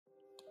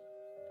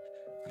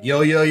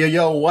Yo, yo, yo,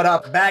 yo, what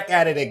up? Back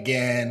at it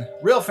again.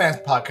 Real Fans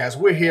Podcast.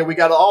 We're here. We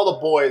got all the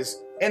boys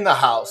in the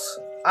house.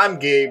 I'm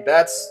Gabe.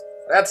 That's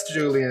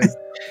Julian.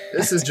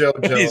 This is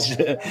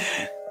JoJo.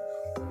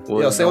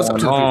 Yo, say what's up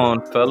to the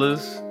people.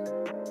 Fellas?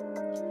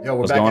 Yo, we're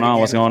What's back going at it on? again.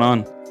 What's going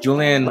on?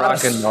 Julian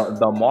Russ. rocking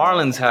the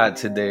Marlins hat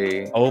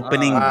today.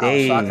 Opening Wow,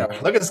 day. shocker.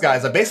 Look at this guy.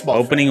 He's a baseball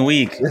Opening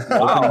week.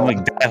 Wow. Opening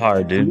week. Die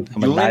hard, dude.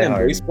 I'm a Julian die in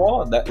hard.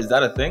 baseball? Is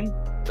that a thing?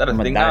 Is that a I'm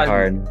a thing die now?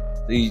 hard.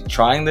 He's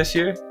trying this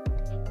year?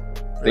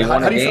 They How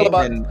won a do you feel game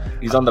about- and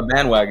he's on the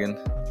bandwagon.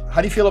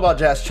 How do you feel about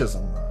Jazz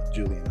Chisholm,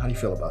 Julian? How do you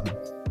feel about him?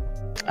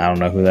 I don't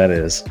know who that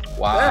is.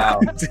 Wow.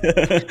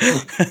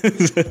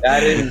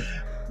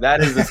 That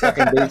is the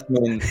second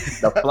baseman,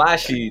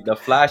 the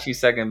flashy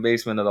second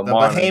baseman of the The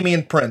Marlins.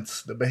 Bahamian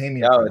Prince. The Bahamian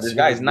Yo, Prince. this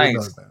guy's Who nice.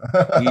 knows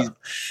that? He's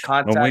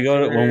contact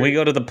when we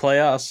go to the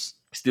playoffs,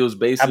 steals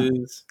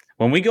bases.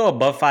 when we go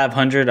above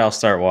 500, I'll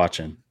start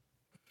watching.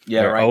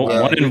 Yeah, They're right. oh,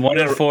 now. one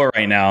and 4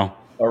 right now.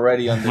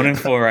 Already under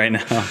 1-4 right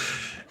now.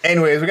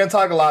 Anyways, we're gonna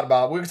talk a lot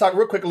about. We're gonna talk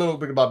real quick a little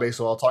bit about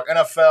baseball. I'll talk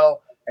NFL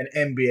and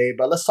NBA,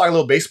 but let's talk a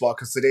little baseball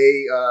because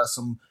today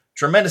some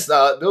tremendous.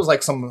 There was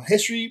like some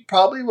history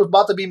probably was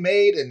about to be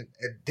made and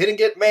it didn't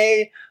get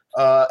made.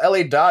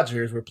 LA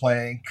Dodgers were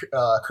playing.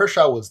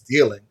 Kershaw was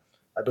dealing.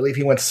 I believe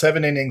he went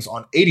 7 innings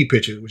on 80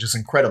 pitches, which is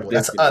incredible.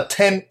 That's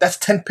 10. That's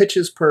 10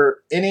 pitches per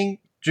inning,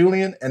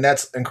 Julian, and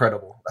that's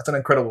incredible. That's an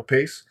incredible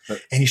pace.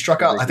 And he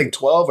struck out, I think,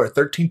 12 or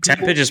 13 people.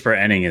 10 pitches per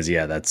inning is,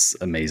 that's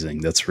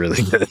amazing. That's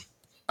really good.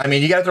 I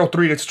mean, you got to throw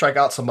 3 to strike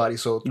out somebody.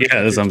 So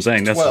Yeah, that's what I'm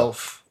saying. That's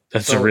 12.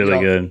 That's So, really you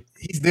know, good.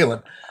 He's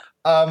dealing.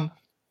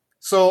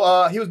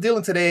 So he was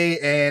dealing today,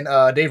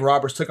 and Dave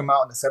Roberts took him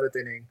out in the 7th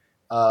inning,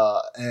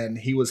 and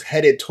he was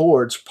headed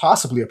towards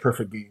possibly a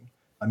perfect game.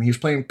 I mean, he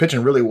was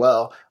pitching really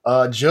well.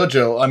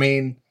 JoJo, I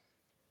mean,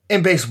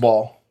 in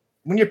baseball,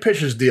 when your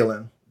pitcher's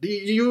dealing, do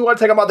you want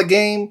to take him out the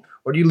game,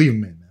 or do you leave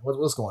him in?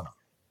 What's going on?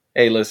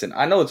 Hey, listen,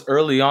 I know it's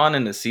early on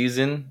in the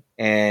season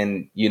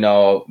and,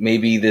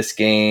 maybe this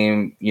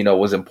game,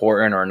 was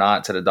important or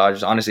not to the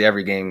Dodgers. Honestly,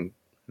 every game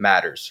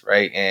matters,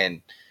 right?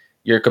 And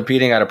you're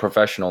competing at a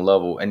professional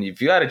level. And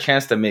if you had a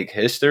chance to make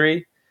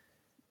history,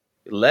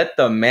 let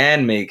the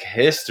man make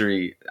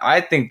history.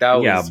 I think that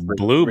was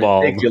blue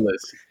ball.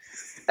 ridiculous.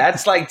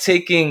 That's like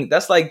taking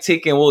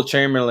Will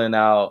Chamberlain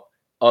out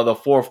of the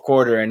fourth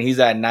quarter and he's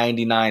at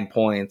 99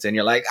 points and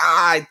you're like,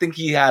 I think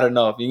he had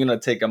enough. You're going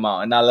to take him out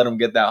and not let him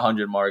get that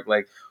 100 mark.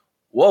 Like,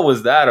 what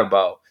was that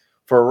about?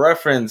 For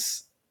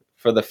reference,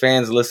 for the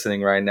fans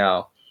listening right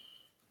now,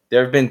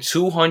 there have been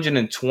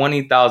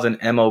 220,000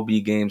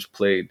 MLB games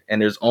played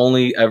and there's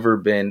only ever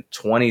been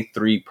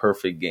 23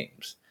 perfect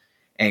games.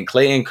 And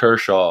Clayton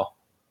Kershaw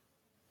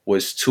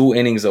was 2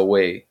 innings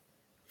away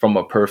from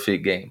a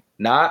perfect game.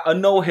 Not a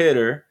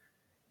no-hitter,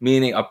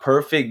 meaning a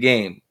perfect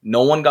game.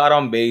 No one got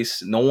on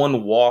base. No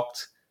one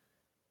walked.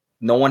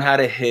 No one had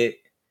a hit.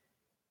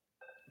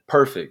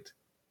 Perfect.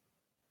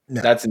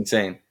 Yeah. That's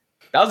insane.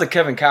 That was a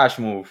Kevin Cash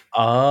move.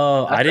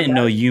 Oh, I didn't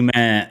know you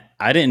meant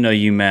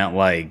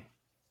like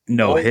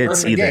no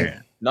hits perfect either.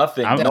 game.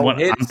 Nothing. I'm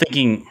hits,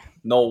 thinking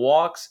no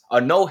walks. A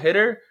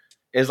no-hitter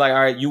is like, all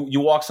right, you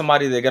walk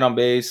somebody, they get on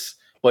base,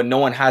 but no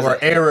one has Or a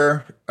hit.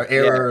 error,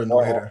 Yeah,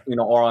 no hitter.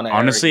 or on an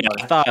honestly, error.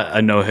 I thought a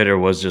no hitter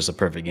was just a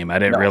perfect game. I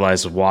didn't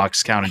realize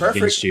walks counted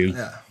against you.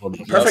 Yeah. Well,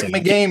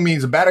 Perfect game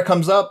means the batter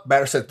comes up,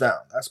 batter sits down.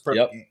 That's perfect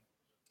Yep. game.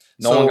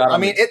 No one got on I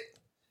mean,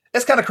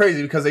 it's kind of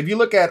crazy because if you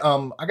look at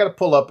I got to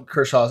pull up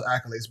Kershaw's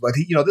accolades, but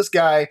he, this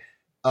guy,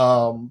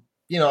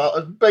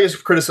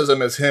 biggest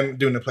criticism is him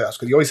doing the playoffs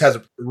because he always has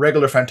a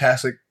regular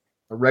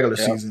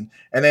season,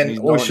 and then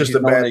always just the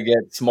bed. They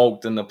get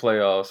smoked in the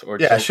playoffs or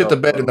Shit the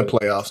bed in the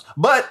playoffs.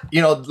 But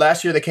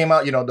last year they came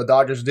out. The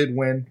Dodgers did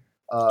win.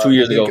 2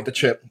 years they didn't ago. Get the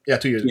chip. Yeah,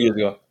 2 years 2 years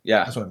ago.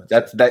 Yeah, That's what I meant.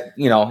 that's that.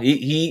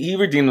 He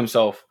redeemed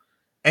himself.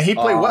 And he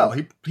played well.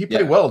 He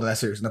played well in that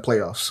series in the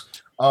playoffs.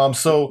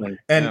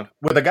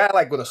 With a guy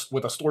like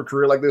with a storied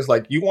career like this,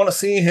 like you want to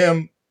see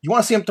him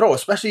throw,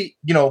 especially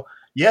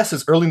yes,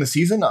 it's early in the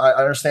season. I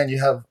understand you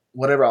have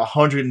whatever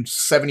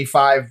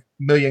 175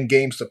 million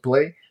games to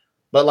play,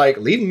 but like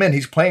leave him in.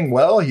 He's playing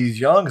well. He's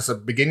young. It's the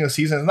beginning of the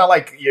season. It's not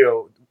like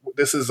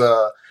this is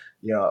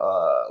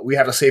we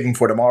have to save him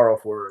for tomorrow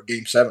for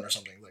Game 7 or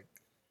something.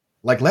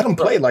 Like let him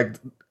play. Like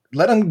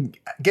let him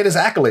get his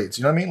accolades.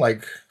 You know what I mean?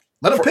 Like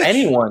let him For pitch.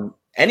 anyone,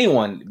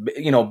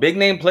 big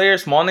name player,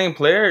 small name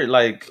player,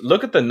 like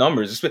look at the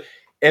numbers.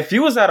 If he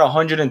was at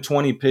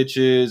 120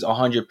 pitches,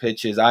 100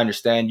 pitches, I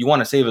understand. You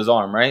want to save his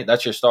arm, right?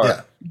 That's your start.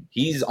 Yeah.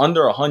 He's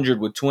under 100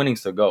 with 2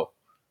 innings to go.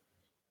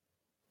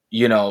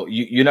 You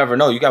never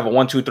know. You can have a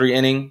 1, 2, 3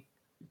 inning,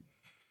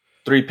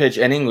 3-pitch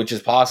inning, which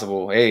is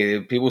possible. Hey,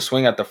 if people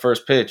swing at the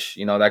first pitch,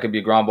 that could be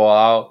a ground ball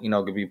out,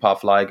 it could be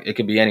pop fly, it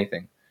could be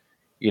anything.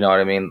 You know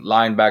what I mean?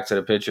 Line back to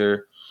the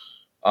pitcher.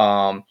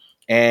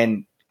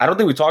 And I don't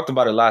think we talked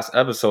about it last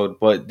episode,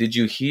 but did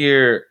you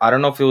hear? I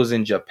don't know if it was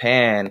in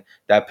Japan,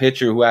 that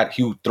pitcher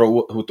who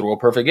threw a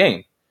perfect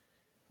game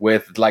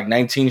with like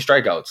 19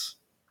 strikeouts,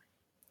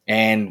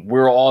 and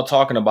we're all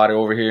talking about it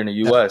over here in the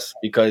U.S.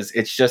 because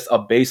it's just a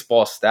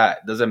baseball stat.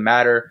 Doesn't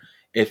matter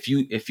if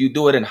you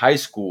do it in high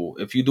school,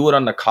 if you do it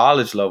on the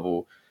college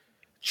level,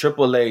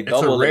 AAA,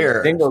 double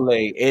A, single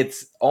A,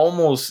 it's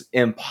almost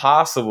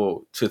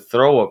impossible to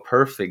throw a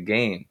perfect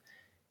game.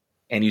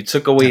 And you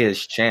took away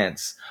his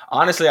chance.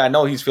 Honestly, I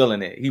know he's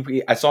feeling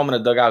it. I saw him in the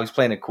dugout. He's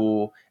playing it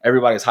cool.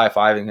 Everybody's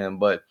high-fiving him.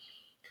 But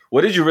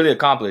what did you really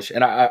accomplish?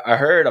 And I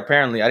heard,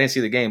 apparently, I didn't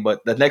see the game,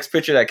 but the next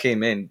pitcher that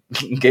came in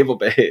gave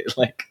up a hit,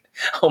 like,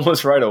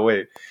 almost right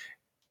away.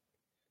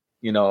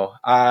 You know,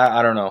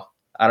 I don't know.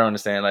 I don't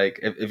understand. Like,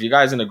 if you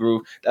guys in the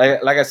groove,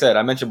 like I said,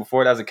 I mentioned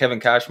before, that's a Kevin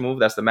Cash move.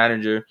 That's the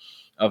manager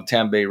of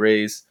Tampa Bay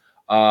Rays.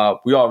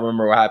 We all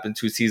remember what happened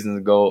 2 seasons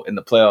ago in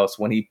the playoffs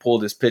when he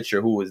pulled his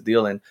pitcher who was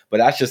dealing, but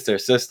that's just their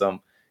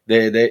system.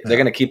 They're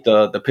going to keep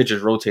the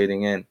pitchers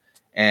rotating in.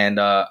 And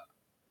I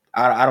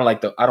don't like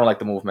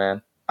the move,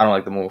 man. I don't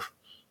like the move.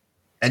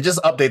 And just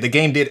update, the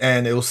game did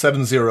end. It was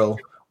 7-0,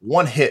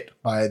 1 hit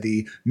by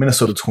the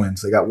Minnesota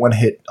Twins. They got 1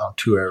 hit on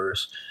 2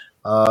 errors.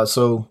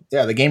 So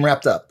yeah, the game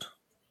wrapped up.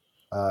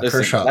 Listen,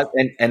 Kershaw.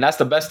 And that's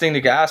the best thing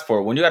you can ask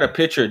for. When you got a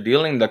pitcher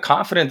dealing, the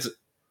confidence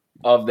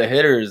of the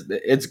hitters,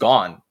 it's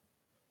gone.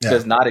 It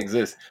does not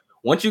exist.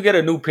 Once you get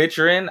a new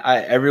pitcher in,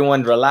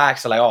 everyone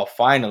relaxed. Like, oh,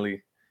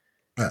 finally.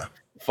 Yeah.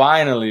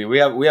 Finally. We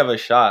have a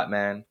shot,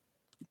 man.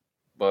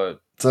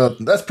 But so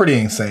that's pretty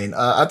insane.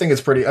 I think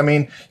it's pretty, I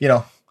mean, you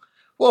know,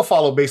 we'll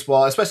follow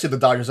baseball, especially the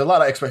Dodgers. A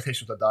lot of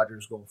expectations with the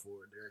Dodgers going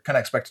forward. They're kind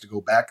of expected to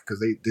go back because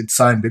they did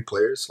sign big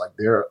players. Like,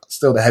 they're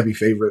still the heavy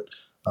favorite,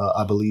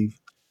 I believe.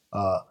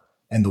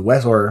 In the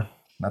West, or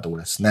not the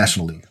West,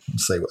 National League.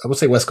 I would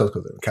say West Coast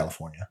because they're in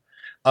California.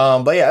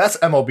 But yeah, that's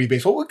MLB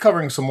baseball. We're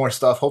covering some more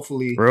stuff.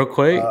 Hopefully, real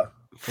quick.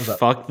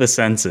 Fuck the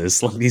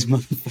census. Like, these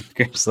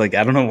motherfuckers. Like,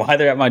 I don't know why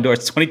they're at my door.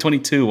 It's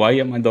 2022. Why are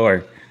you at my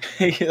door?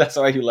 That's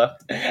why you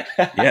left.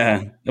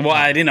 Yeah. Well,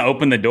 I didn't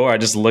open the door. I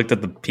just looked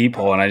at the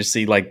peephole and I just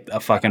see like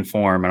a fucking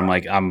form, and I'm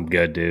like, I'm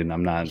good, dude.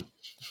 I'm not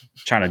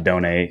trying to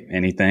donate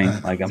anything.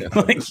 Like, I'm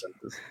like.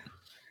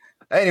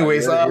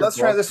 Anyways, let's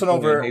transition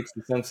over. Hates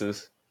the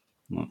census.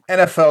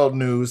 NFL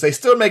news. They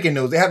still making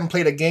news. They haven't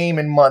played a game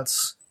in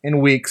months,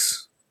 in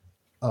weeks.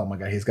 Oh my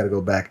God, he's got to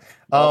go back.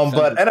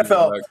 But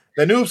NFL,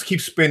 the news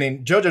keeps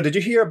spinning. Jojo, did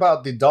you hear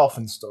about the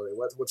Dolphins story?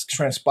 What's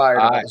transpired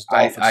about this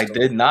Dolphins story? I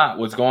did not.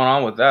 What's going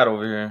on with that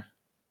over here?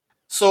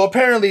 So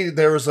apparently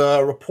there was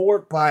a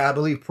report by, I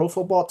believe, Pro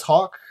Football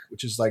Talk,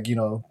 which is like, you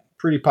know,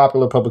 pretty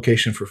popular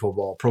publication for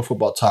football, Pro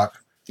Football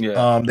Talk.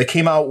 Yeah. They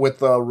came out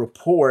with a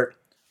report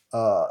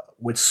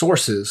with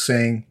sources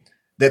saying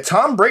that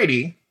Tom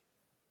Brady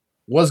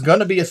was going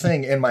to be a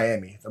thing in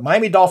Miami. The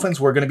Miami Dolphins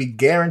were going to be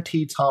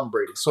guaranteed Tom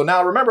Brady. So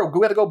now remember, we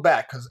had to go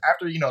back because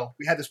after, you know,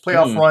 we had this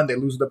playoff run, they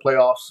lose the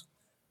playoffs.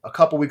 A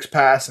couple weeks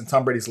pass and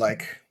Tom Brady's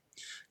like,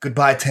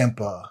 goodbye,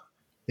 Tampa.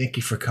 Thank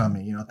you for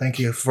coming. You know, thank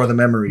you for the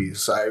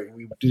memories.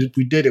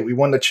 We did it. We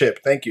won the chip.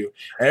 Thank you.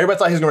 And everybody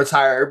thought he was going to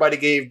retire. Everybody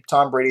gave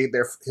Tom Brady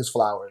his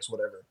flowers,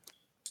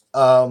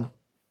 whatever.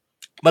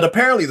 But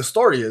apparently the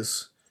story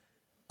is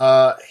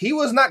he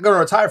was not going to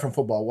retire from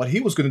football. What he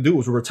was going to do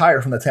was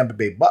retire from the Tampa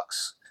Bay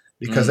Bucks.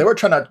 Because they were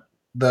trying to,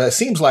 it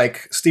seems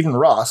like Stephen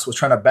Ross was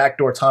trying to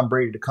backdoor Tom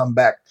Brady to come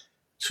back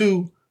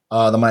to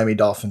the Miami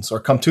Dolphins or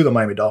come to the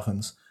Miami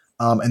Dolphins.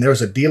 And there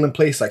was a deal in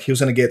place, like he was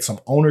going to get some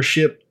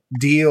ownership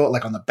deal,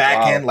 like on the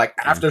back end, like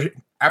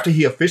after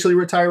he officially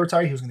retired,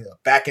 he was going to get a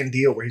back end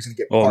deal where he's going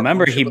to get. Well,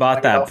 remember he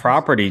bought that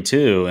property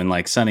too in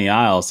like Sunny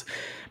Isles,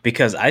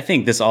 because I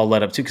think this all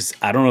led up to, because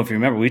I don't know if you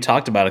remember, we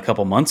talked about a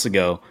couple months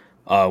ago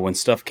when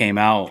stuff came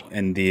out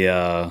in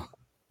the.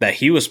 That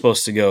he was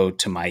supposed to go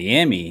to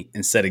Miami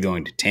instead of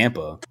going to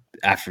Tampa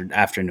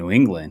after New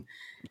England.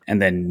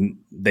 And then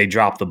they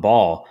dropped the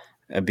ball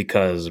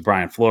because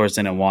Brian Flores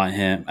didn't want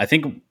him. I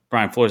think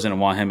Brian Flores didn't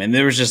want him. And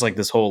there was just like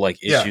this whole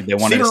like issue. They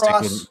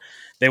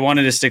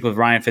wanted to stick with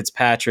Ryan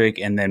Fitzpatrick.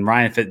 And then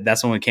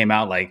that's when it came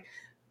out like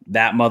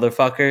that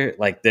motherfucker.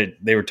 Like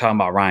they were talking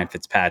about Ryan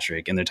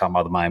Fitzpatrick and they're talking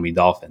about the Miami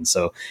Dolphins.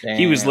 So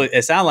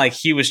it sounded like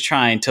he was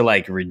trying to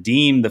like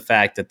redeem the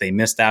fact that they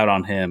missed out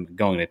on him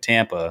going to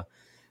Tampa.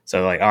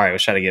 So like, all right, we'll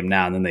try to get him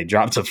now. And then they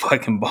dropped the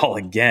fucking ball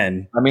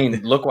again. I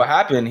mean, look what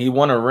happened. He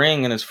won a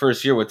ring in his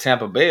first year with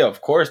Tampa Bay.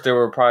 Of course, they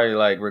were probably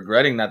like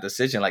regretting that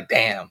decision. Like,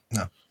 damn,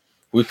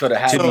 we could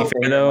have had. To be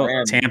fair,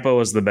 though, Tampa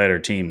was the better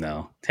team,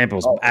 though. Tampa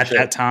was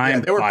that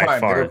time. They were by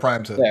prime. Far. They were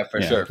prime too. Yeah, for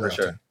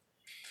sure.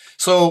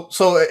 So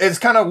it's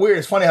kind of weird.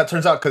 It's funny how it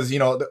turns out because, you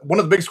know, one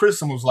of the biggest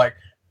criticisms was like,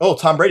 oh,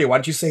 Tom Brady, why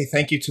don't you say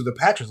thank you to the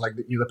Patriots? Like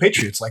the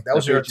Patriots, like that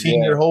was your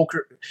team, your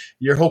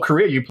whole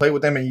career. You played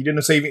with them, and you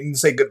didn't say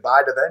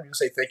goodbye to them. You didn't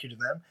say thank you to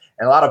them.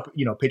 And a lot of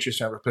Patriots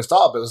fans were pissed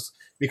off. It was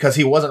because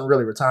he wasn't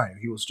really retiring.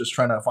 He was just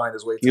trying to find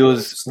his way. He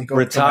was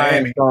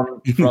retiring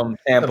from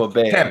Tampa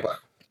Bay,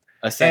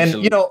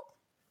 essentially. And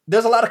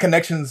there's a lot of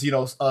connections.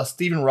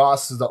 Stephen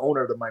Ross is the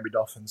owner of the Miami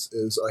Dolphins.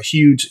 Is a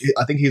huge.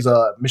 I think he's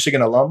a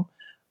Michigan alum,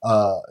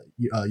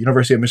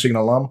 University of Michigan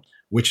alum,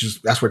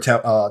 that's where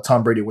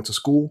Tom Brady went to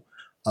school.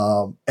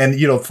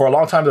 And for a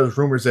long time there was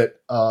rumors that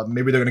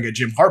maybe they're going to get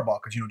Jim Harbaugh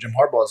because Jim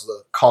Harbaugh is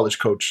the college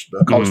coach,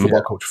 the college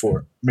football coach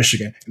for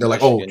Michigan. And they're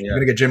like, you're going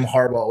to get Jim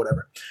Harbaugh or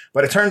whatever.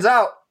 But it turns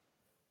out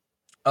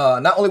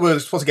not only were they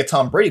supposed to get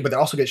Tom Brady, but they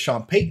also get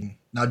Sean Payton.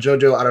 Now,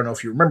 JoJo, I don't know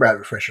if you remember, I have a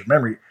refresher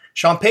memory.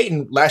 Sean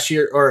Payton last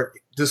year or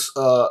this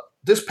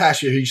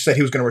past year, he said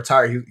he was going to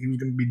retire. He was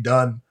going to be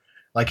done.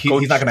 Like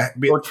he's not going to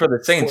be coach for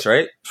the Saints,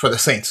 right? For the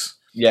Saints,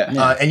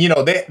 yeah. And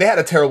they had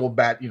a terrible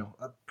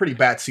a pretty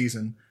bad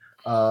season.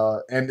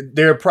 And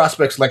their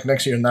prospects like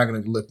next year are not going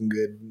to be looking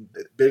good.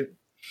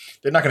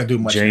 They're not going to do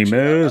much.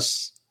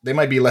 Jameis. They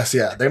might be less.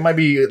 Yeah, they might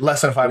be less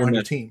than a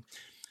 500 team.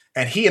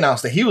 And he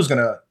announced that he was going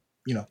to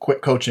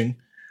quit coaching.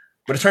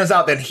 But it turns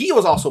out that he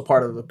was also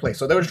part of the play.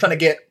 So they were trying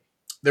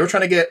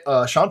to get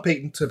Sean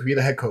Payton to be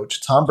the head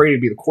coach, Tom Brady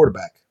to be the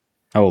quarterback.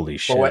 Holy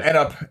shit! But what ended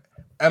up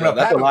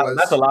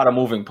that's a lot of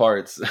moving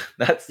parts.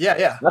 That's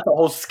a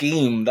whole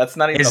scheme. That's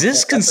not even. Is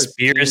this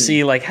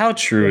conspiracy? Like, how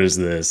true is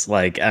this?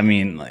 Like, I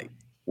mean, like,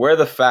 where are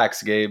the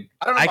facts, Gabe?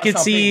 I could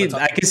see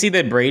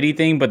the Brady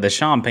thing, but the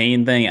Sean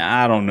Payton thing,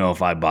 I don't know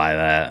if I buy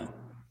that.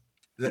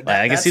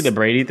 I can see the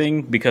Brady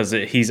thing because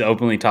he's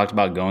openly talked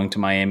about going to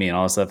Miami and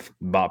all this stuff.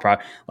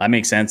 That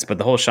makes sense. But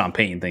the whole Sean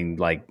Payton thing,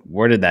 like,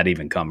 where did that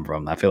even come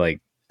from? I feel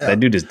like that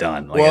dude is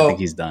done. Like, I think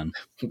he's done.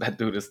 That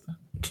dude is done.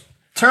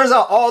 Turns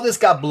out all this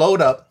got blowed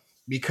up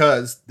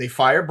because they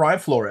fired Brian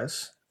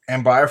Flores,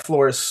 and Brian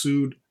Flores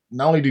sued.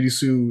 Not only did he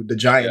sue the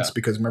Giants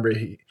because remember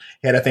he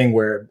had a thing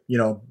where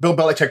Bill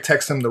Belichick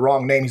texts him the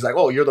wrong name. He's like,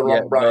 "Oh, you're the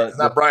wrong Brian. It's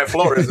not Brian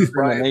Flores. It's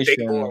Brian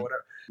Dable or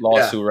whatever."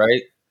 Lawsuit,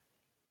 right?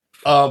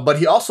 But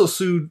he also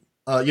sued.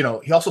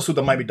 He also sued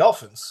the Miami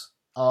Dolphins.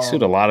 He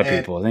sued a lot of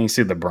people. I think he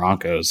sued the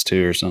Broncos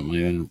too, or something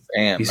like that.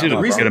 Damn, he sued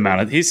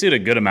a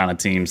good amount of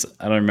teams.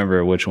 I don't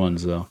remember which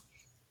ones though.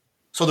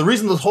 So the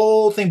reason this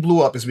whole thing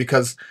blew up is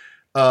because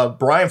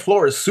Brian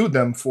Flores sued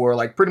them for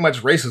like pretty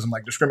much racism,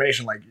 like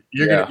discrimination. Like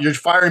you're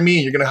firing me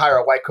and you're going to hire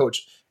a white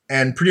coach.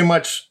 And pretty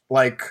much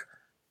like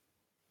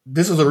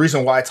this is the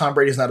reason why Tom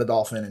Brady is not a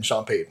Dolphin and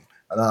Sean Payton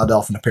not a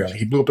Dolphin. Apparently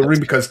he blew up the ring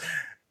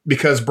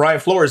because Brian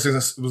Flores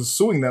was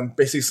suing them,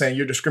 basically saying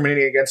you're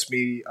discriminating against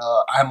me.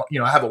 I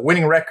have a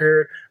winning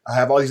record. I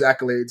have all these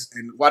accolades,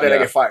 and why did I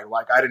get fired?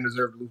 Like I didn't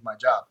deserve to lose my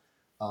job.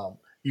 All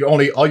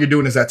you're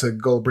doing is that to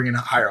go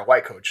hire a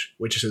white coach,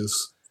 which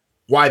is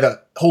why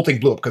the whole thing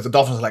blew up because the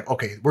Dolphins are like,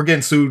 okay, we're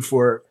getting sued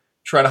for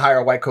trying to hire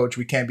a white coach.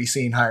 We can't be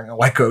seen hiring a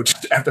white coach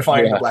after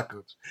firing a black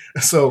coach.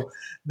 So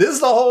this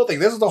is the whole thing.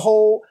 This is the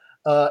whole.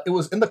 It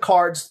was in the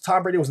cards.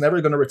 Tom Brady was never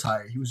going to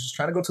retire. He was just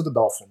trying to go to the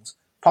Dolphins.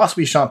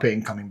 Possibly Sean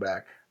Payton coming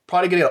back.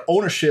 Probably getting an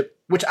ownership,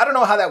 which I don't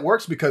know how that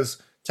works because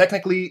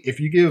technically, if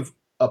you give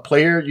a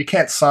player, you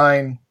can't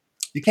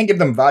give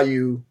them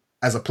value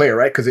as a player,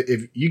 right? Because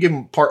if you give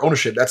them part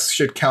ownership, that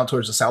should count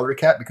towards the salary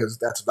cap because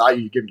that's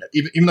value you give them.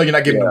 Even though you're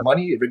not giving them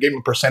money, if you give them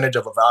a percentage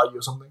of a value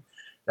or something,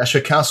 that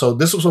should count. So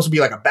this was supposed to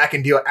be like a back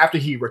end deal. After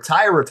he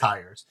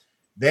retires,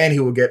 then he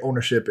will get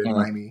ownership in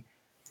Miami.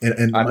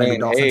 And Miami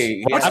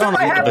Dolphins.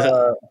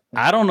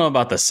 I don't know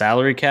about the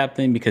salary cap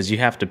thing because you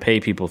have to pay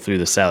people through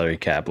the salary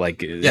cap.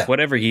 Like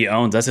whatever he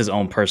owns, that's his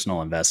own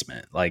personal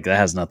investment. Like that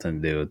has nothing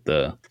to do with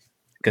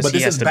because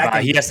he has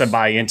to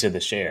buy into the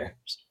shares.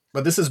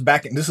 But this is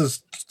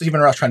Stephen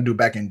Ross trying to do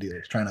back end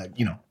deals, trying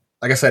to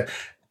like I said.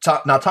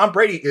 Tom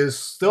Brady is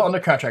still under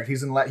contract.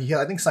 He's in he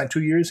I think signed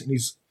 2 years, and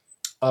he's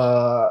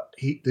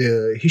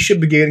he should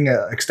be getting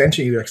an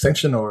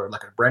extension or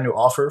like a brand new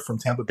offer from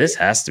Tampa Bay. This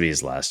has to be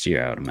his last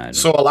year, I would imagine.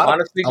 So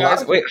honestly,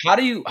 guys, wait, how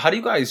do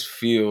you guys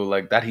feel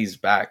like that he's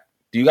back?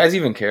 Do you guys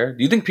even care?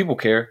 Do you think people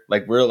care?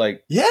 Like we're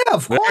like, yeah,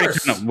 of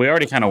course. We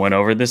already kind of went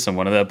over this in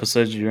one of the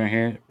episodes you were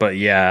here, but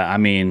yeah, I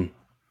mean,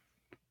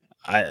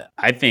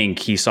 I think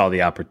he saw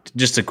the opportunity.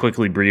 Just to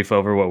quickly brief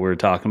over what we were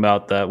talking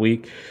about that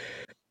week.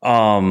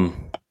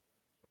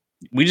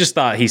 We just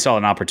thought he saw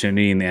an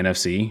opportunity in the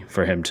NFC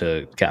for him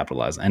to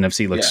capitalize.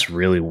 NFC looks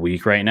really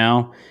weak right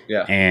now.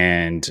 Yeah.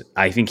 And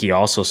I think he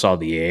also saw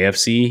the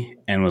AFC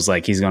and was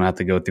like, he's going to have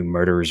to go through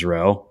murderer's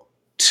row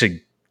to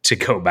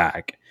go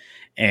back.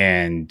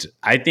 And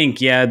I think,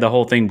 the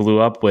whole thing blew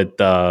up with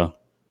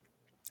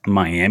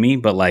Miami,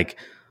 but like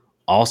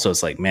also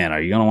it's like, man,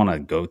 are you going to want to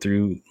go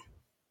through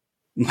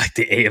like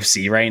the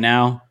AFC right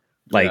now?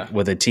 Like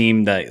with a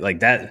team that like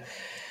that.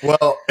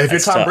 Well, if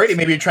you're Tom Brady,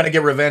 maybe you're trying to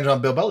get revenge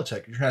on Bill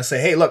Belichick. You're trying to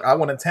say, "Hey, look, I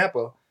won in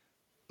Tampa,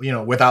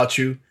 without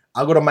you.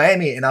 I'll go to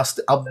Miami and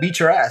I'll beat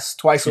your ass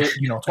twice a year."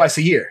 You know what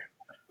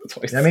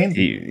I mean,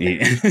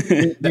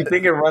 you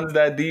think it runs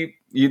that deep?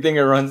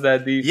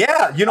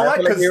 Yeah, you know what?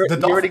 Because he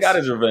already got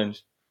his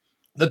revenge.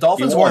 The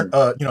Dolphins weren't,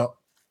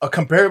 a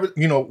comparable.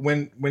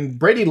 When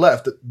Brady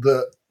left,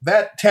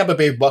 that Tampa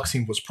Bay Bucs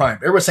team was prime.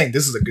 Everyone was saying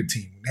this is a good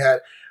team. They had.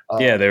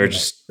 They were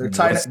just. They're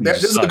tied.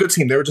 This is a good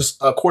team. They were just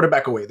a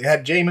quarterback away. They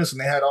had Jameis and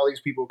they had all these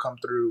people come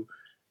through,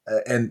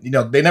 and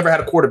they never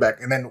had a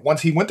quarterback. And then once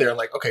he went there,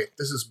 like, okay,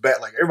 this is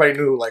bad. Like everybody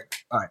knew, like,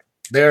 all right,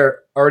 they're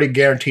already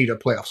guaranteed a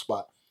playoff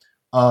spot.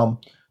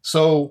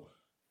 So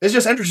it's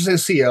just interesting to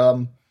see.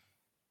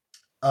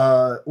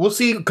 We'll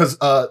see because,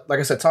 like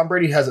I said, Tom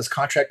Brady has his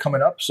contract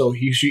coming up, so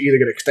he should either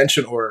get an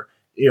extension or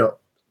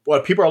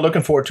what people are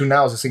looking forward to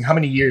now is seeing how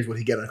many years would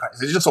he get on a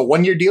contract. Is it just a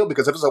 1 year deal?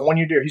 Because if it's a 1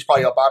 year deal, he's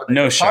probably up out of it.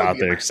 No shot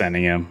they're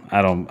extending him.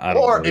 I don't.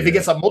 Or if he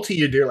gets a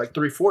multi-year deal, like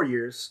 3-4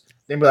 years,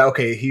 they'd be like,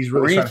 okay, he's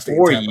really trying to stay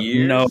in Tampa.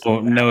 years.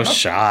 No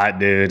shot,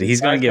 dude.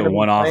 He's gonna get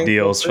one-off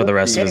deals for the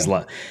rest of his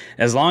life.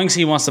 As long as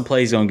he wants to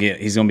play, he's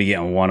gonna be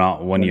getting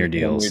one-year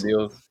deals.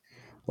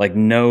 Like,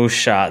 no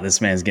shot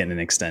this man's getting an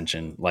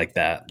extension like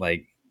that.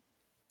 Like,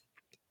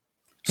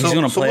 he's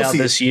gonna play out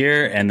this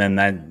year, and then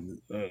that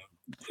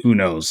who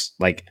knows?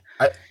 Like,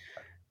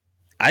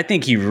 I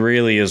think he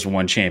really is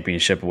one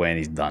championship away, and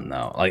he's done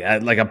though. Like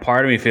a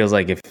part of me feels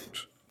like if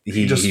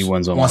he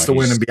wins one, wants to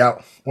win and be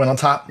out, win on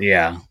top.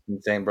 Yeah,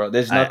 insane, bro.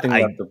 There's nothing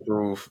left to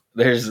prove.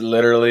 There's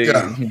literally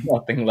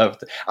nothing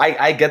left.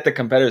 I get the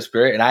competitive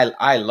spirit, and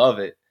I love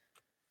it.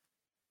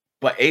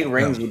 But 8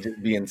 rings would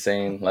just be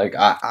insane. Like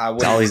I would.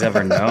 It's all he's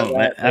ever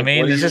known. I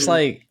mean, it's just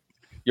like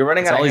you're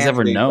running out of all he's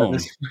ever known.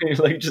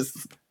 Like just.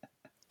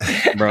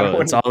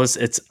 Bro,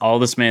 it's all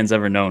this man's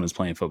ever known is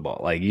playing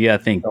football. Like, you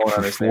gotta think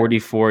for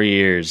 44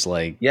 years,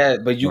 like, yeah,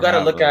 but you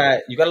gotta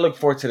look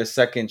forward to the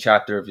second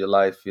chapter of your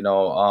life, you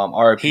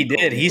know. He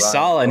did, he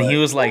saw it and he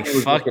was like,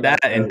 fuck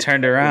that, and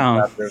turned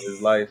around. Chapter of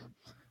his life.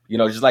 You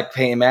know, just like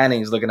Peyton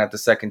Manning's looking at the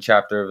second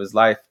chapter of his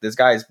life. This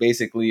guy is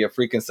basically a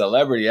freaking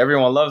celebrity.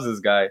 Everyone loves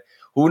this guy.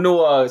 Who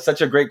knew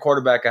such a great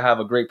quarterback could have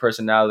a great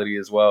personality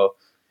as well,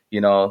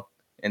 you know?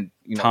 And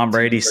you know, Tom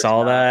Brady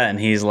saw that and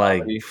he's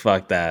like,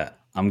 fuck that.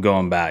 I'm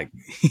going back.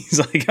 He's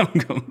like,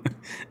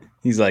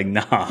 He's like,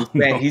 nah.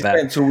 He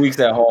spent 2 weeks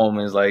at home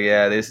and is like,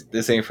 yeah,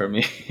 this ain't for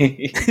me.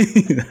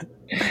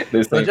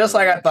 So just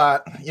like I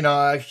thought, you know,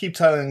 I keep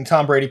telling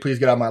Tom Brady, please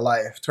get out of my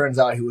life. Turns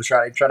out he was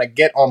trying to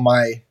get on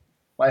my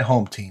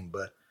home team,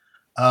 but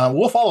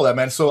we'll follow that,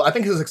 man. So I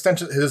think his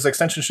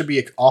extension should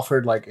be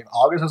offered like in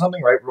August or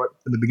something, right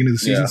in the beginning of the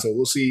season. Yeah. So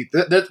we'll see.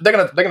 They're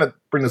gonna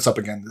bring this up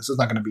again. This is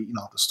not gonna be, you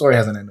know, the story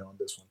hasn't ended on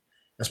this one,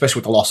 especially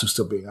with the lawsuit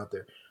still being out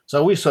there.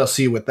 So we shall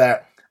see with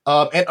that.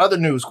 And other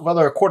news,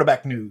 other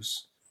quarterback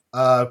news.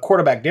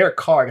 Quarterback Derek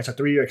Carr gets a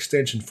 3-year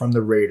extension from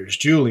the Raiders.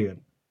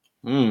 Julian,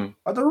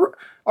 are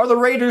the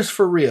Raiders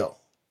for real?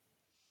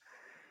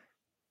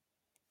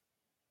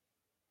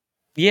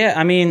 Yeah,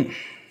 I mean,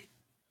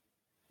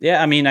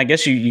 I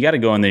guess you got to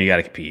go in there. You got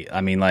to compete.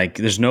 I mean, like,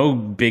 there's no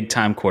big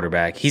time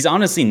quarterback. He's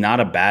honestly not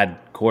a bad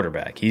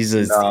quarterback. He's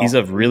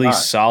a really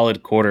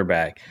solid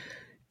quarterback.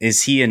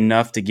 Is he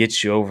enough to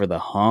get you over the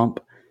hump?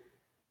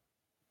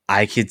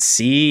 I could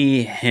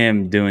see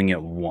him doing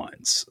it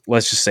once.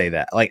 Let's just say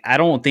that. Like, I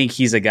don't think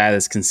he's a guy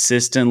that's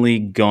consistently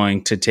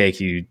going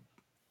to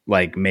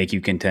make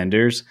you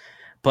contenders.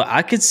 But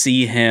I could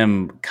see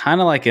him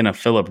kind of like in a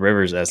Phillip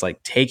Rivers as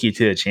like take you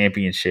to a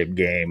championship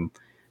game.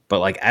 But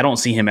like, I don't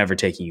see him ever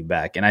taking you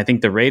back. And I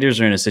think the Raiders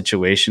are in a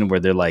situation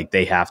where they're like,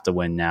 they have to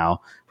win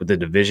now with the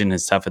division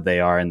as tough as they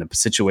are and the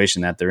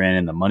situation that they're in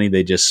and the money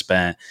they just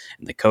spent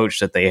and the coach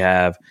that they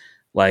have.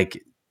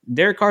 Like,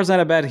 Derek Carr's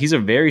not a bad. He's a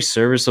very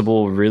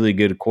serviceable, really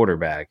good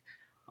quarterback.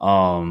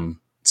 So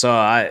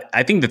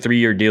I think the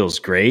 3-year deal is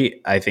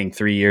great. I think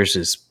 3 years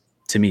is,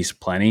 to me, is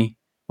plenty.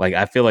 Like,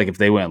 I feel like if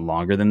they went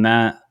longer than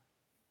that,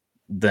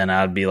 then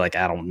I'd be like,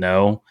 I don't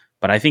know.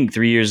 But I think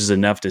 3 years is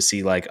enough to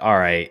see, like, all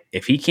right,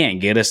 if he can't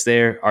get us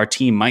there, our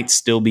team might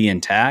still be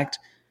intact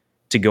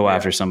to go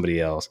after somebody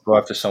else. Go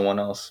after someone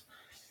else.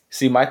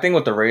 See, my thing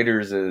with the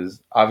Raiders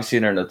is obviously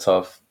they're in a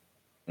tough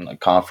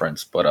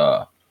conference,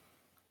 but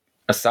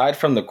aside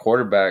from the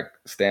quarterback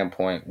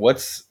standpoint,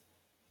 what's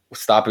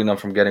stopping them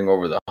from getting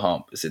over the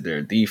hump? Is it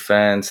their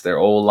defense, their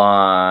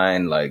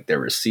O-line, like their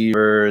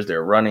receivers,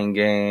 their running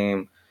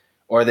game,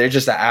 or they're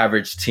just an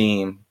average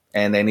team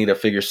and they need to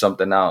figure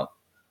something out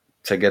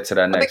to get to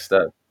that next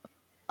step?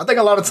 I think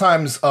a lot of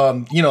times,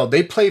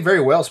 they play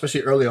very well,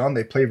 especially early on.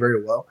 They play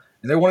very well,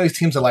 and they're one of these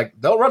teams that like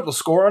they'll run the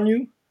score on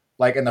you,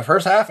 like in the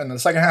first half, and in the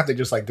second half they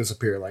just like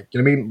disappear. Like, you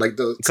know what I mean? Like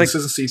the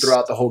consistency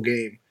throughout the whole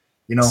game.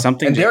 You know,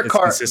 something. And Derek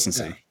Carr,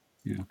 consistency.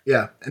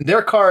 Yeah, and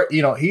Derek Carr,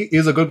 he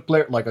is a good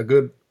player, like a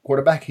good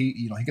quarterback.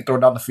 He can throw it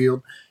down the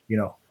field.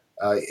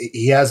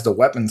 He has the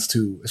weapons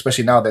to,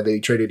 especially now that they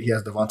traded. He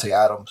has Devontae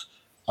Adams.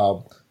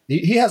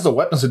 He has the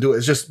weapons to do it.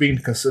 It's just being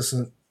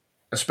consistent,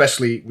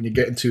 especially when you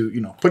get into,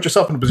 put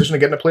yourself in a position to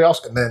get in the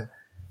playoffs, and then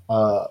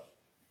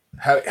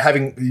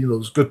having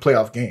those good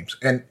playoff games.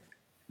 And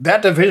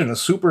that division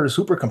is super,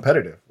 super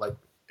competitive. Like,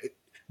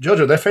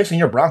 Jojo, they're facing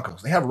your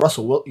Broncos. They have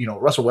Russell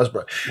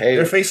Westbrook. Hey,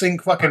 they're facing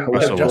fucking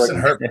Justin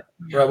Herbert.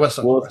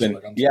 Wilson.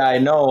 Yeah, I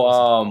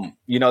know.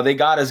 They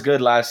got us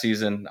good last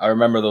season. I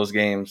remember those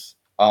games.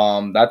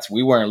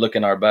 We weren't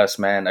looking our best,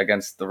 man,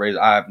 against the Raiders.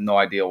 I have no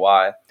idea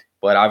why,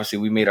 but obviously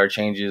we made our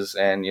changes,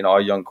 and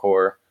our young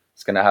core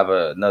is gonna have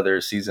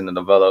another season to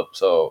develop.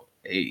 So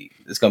hey,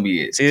 it's gonna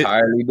be an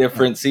entirely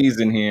different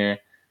season here.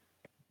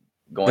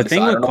 The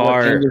thing with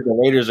Carr, the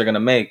Raiders are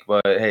gonna make,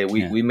 but hey,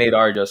 we made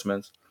our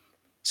adjustments.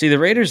 See, the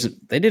Raiders,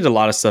 they did a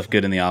lot of stuff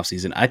good in the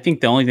offseason. I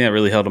think the only thing that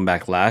really held them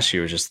back last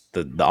year was just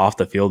the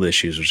off-the-field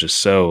issues was just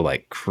so,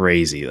 like,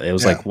 crazy. It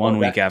was like one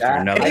week after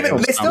another.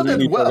 They still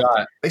did well.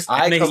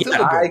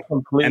 I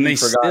completely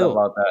forgot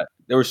about that.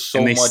 There was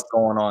so much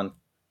going on.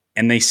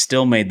 and they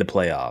still made the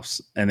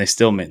playoffs, and they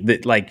still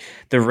made like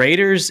the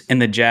Raiders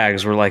and the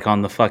Jags were like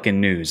on the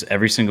fucking news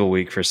every single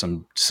week for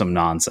some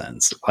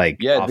nonsense. Like,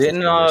 yeah,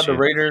 didn't the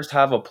Raiders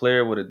have a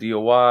player with a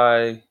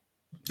DOI?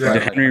 Yeah,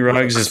 Henry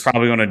Ruggs is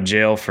probably going to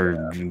jail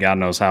for God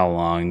knows how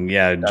long.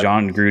 Yeah,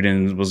 John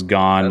Gruden was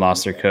gone,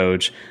 lost their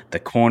coach. The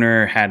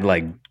corner had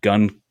like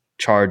gun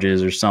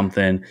charges or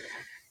something.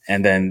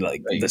 And then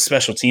like the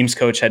special teams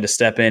coach had to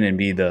step in and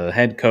be the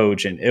head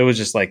coach. And it was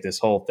just like this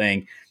whole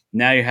thing.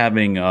 Now you're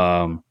having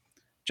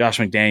Josh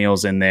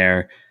McDaniels in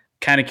there.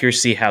 Kind of curious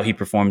to see how he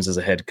performs as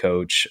a head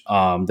coach.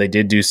 They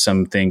did do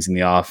some things in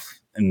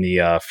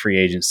the free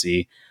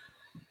agency.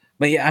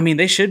 But yeah, I mean,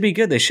 they should be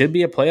good. They should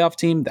be a playoff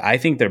team. I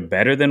think they're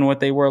better than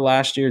what they were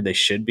last year. They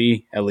should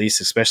be, at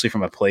least, especially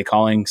from a play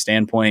calling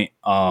standpoint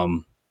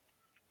on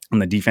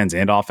the defense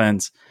and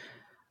offense.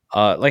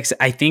 Like I said,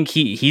 I think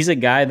he's a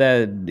guy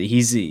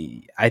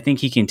that I think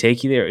he can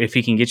take you there if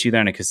he can get you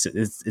there.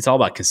 It's all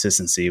about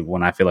consistency.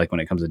 When I feel like when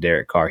it comes to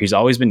Derek Carr, he's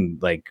always been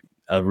like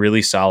a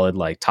really solid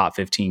like top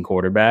 15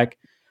 quarterback.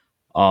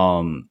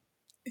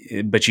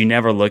 But you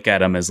never look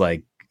at him as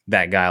like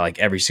that guy. Like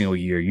every single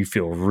year, you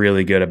feel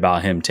really good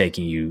about him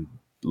taking you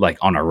like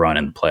on a run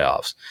in the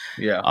playoffs.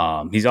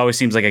 Yeah. He's always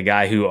seems like a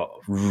guy who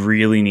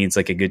really needs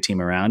like a good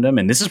team around him,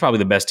 and this is probably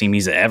the best team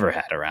he's ever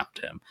had around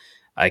him.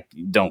 Like,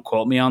 don't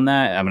quote me on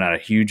that. I'm not a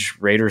huge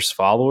Raiders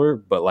follower,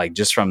 but like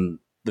just from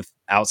the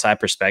outside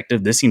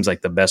perspective, this seems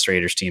like the best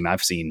Raiders team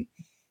I've seen.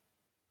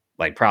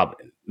 Like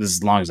probably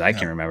as long as I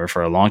can remember,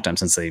 for a long time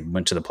since they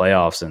went to the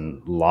playoffs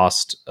and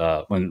lost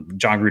when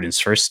John Gruden's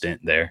first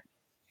stint there.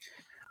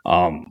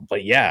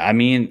 But yeah, I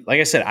mean,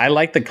 like I said, I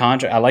like the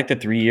contract. I like the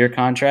 3-year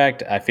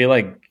contract. I feel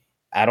like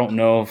I don't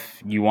know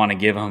if you want to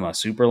give him a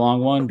super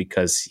long one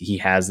because he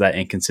has that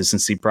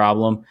inconsistency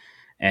problem,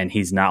 and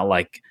he's not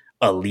like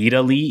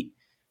elite.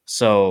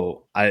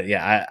 So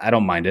I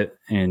don't mind it,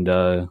 and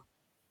I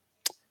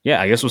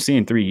guess we'll see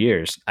in 3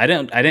 years. I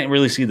didn't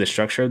really see the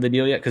structure of the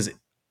deal yet because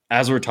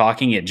as we're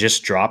talking, it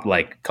just dropped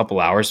like a couple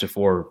hours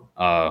before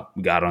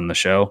we got on the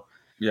show.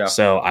 Yeah.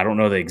 So I don't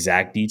know the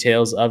exact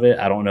details of it.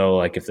 I don't know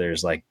like if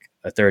there's like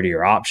a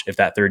 30-year option, if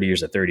that 30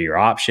 years a 30-year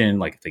option,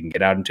 like if they can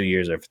get out in 2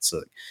 years, or if it's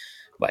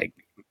like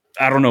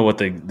I don't know what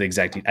the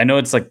exact. I know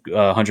it's like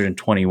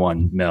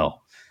 121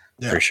 mil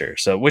for sure.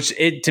 So which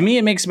to me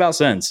it makes about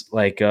sense.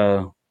 Like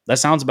that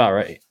sounds about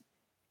right.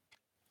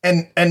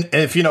 And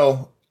if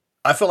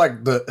I feel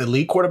like the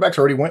elite quarterbacks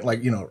already went.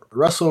 Like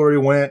Russell already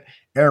went.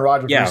 Aaron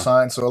Rodgers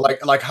signed. So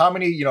like how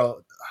many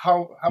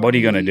how what are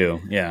you gonna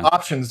do? Yeah,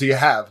 options do you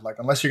have? Like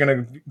unless you're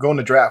gonna go in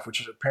the draft, which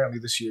is apparently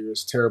this year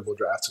is a terrible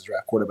draft to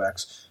draft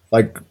quarterbacks.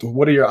 Like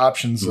what are your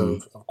options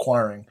of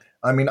acquiring?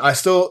 I mean, I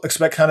still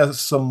expect kind of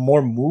some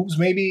more moves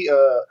maybe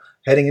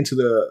heading into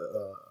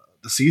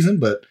the season,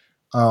 but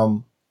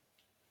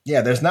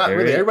there's not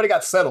really. Everybody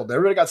got settled.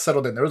 Everybody got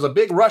settled in. There was a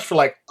big rush for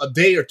like a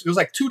day or two. It was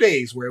like 2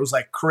 days where it was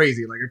like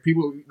crazy. Like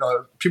people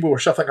were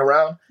shuffling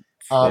around.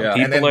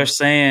 People are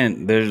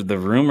saying there's the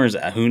rumors.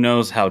 Who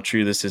knows how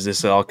true this is?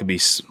 This all could be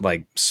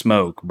like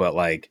smoke, but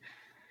like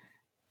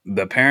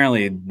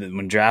apparently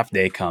when draft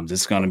day comes,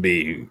 it's going to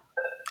be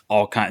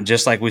all kind.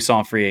 Just like we saw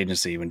in free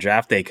agency, when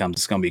draft day comes,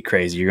 it's going to be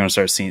crazy. You're going to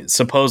start seeing.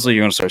 Supposedly,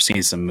 you're going to start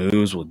seeing some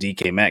moves. Will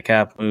DK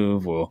Metcalf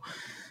move? Will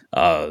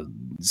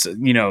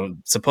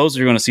supposedly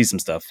you're going to see some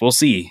stuff. We'll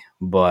see,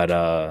 but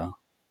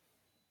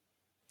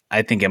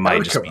I think it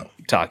might just be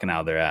talking out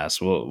of their ass.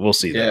 We'll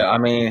see. Yeah, I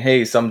mean,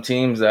 hey, some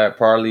teams that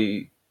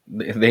probably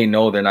they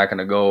know they're not going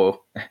to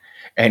go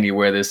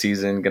anywhere this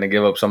season, going to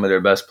give up some of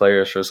their best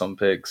players for some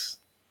picks.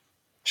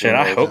 Shit,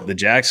 I hope the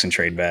Jackson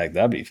trade back.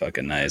 That'd be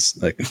fucking nice.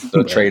 Like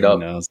they'll trade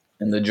up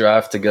in the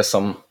draft to get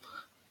some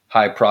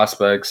high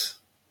prospects.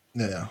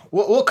 Yeah,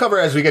 we'll cover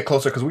as we get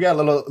closer because we got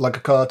a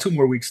little 2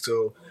 more weeks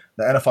till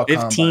the NFL 15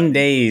 combine.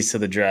 days to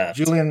the draft.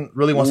 Julian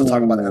really wants to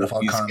talk about the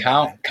NFL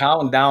combine.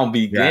 Countdown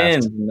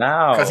begins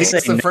now. Because he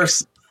gets the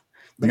first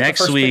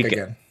next week.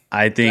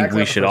 I think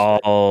we should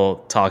all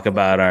talk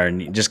about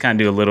just kind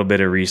of do a little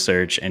bit of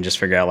research and just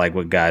figure out like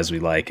what guys we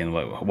like and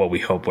what we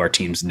hope our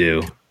teams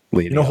do.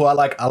 You know who I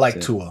like? I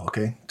like Tua.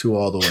 Okay, Tua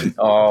all the way.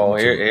 Oh,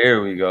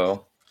 here we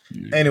go.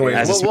 Anyway,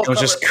 I was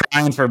just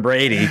crying for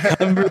Brady.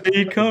 Come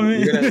Brady, come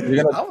in.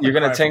 You're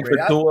gonna tank for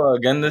Tua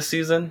again this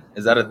season?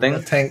 Is that a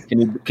thing?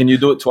 Can you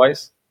do it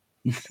twice?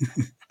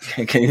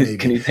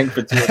 Can you tank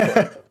for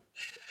Tua?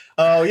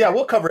 Oh yeah,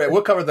 we'll cover it.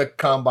 We'll cover the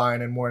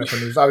combine and more NFL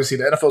news. Obviously,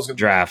 the NFL's gonna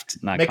draft,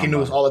 not making combine.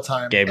 News all the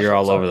time. Gabe, you're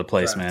all over the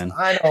place, man.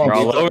 I know. You're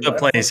all over the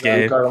place,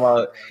 Gabe. You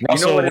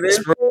know what it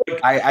is?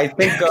 I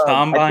think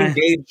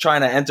Gabe's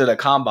trying to enter the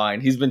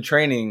combine. He's been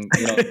training.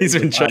 He's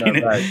been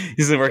training.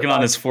 He's been working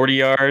on his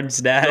 40-yard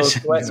dash.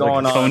 He's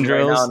going on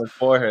right now on his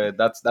forehead.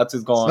 That's what's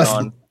going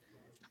on.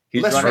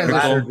 He's running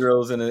ladder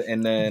drills in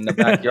the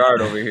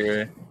backyard over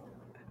here.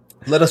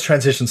 Let us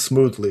transition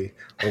smoothly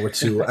over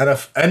to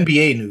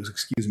NBA news.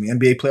 Excuse me,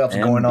 NBA playoffs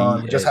are going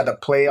on. We just had to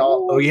play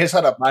we just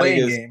had a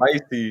playing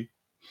game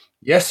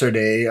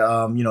yesterday.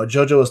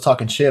 JoJo was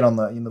talking shit on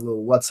the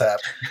little WhatsApp.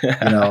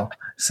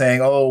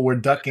 saying, "Oh, we're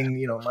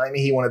ducking." Miami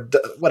Heat want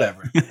to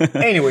whatever.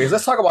 Anyways,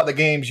 let's talk about the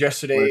games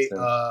yesterday.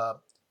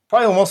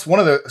 Probably almost one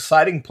of the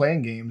exciting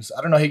playing games.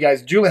 I don't know, you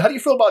guys. Julian, how do you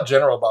feel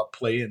about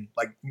play-in?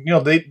 Like,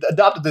 they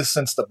adopted this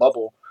since the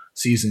bubble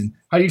season.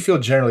 How do you feel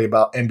generally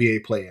about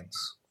NBA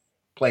play-ins?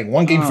 Playing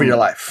one game for your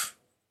life.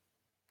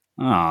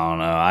 I don't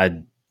know.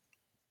 I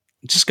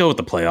just go with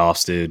the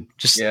playoffs, dude.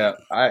 Just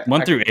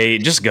 1 through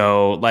 8. Just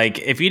go. Like,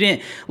 if you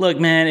didn't look,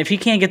 man, if you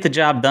can't get the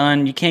job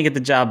done, you can't get the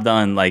job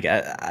done. Like,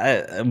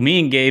 me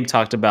and Gabe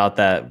talked about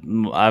that.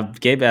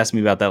 Gabe asked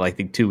me about that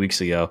like 2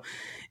 weeks ago.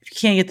 If you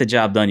can't get the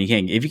job done, you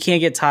can't. If you can't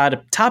get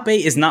top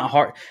 8 is not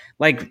hard.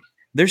 Like,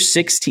 there's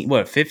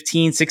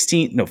 15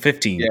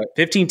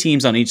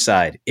 teams on each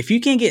side. If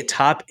you can't get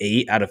top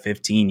 8 out of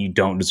 15, you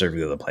don't deserve to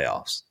go to the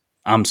playoffs.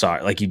 I'm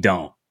sorry, like, you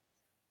don't.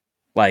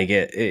 Like,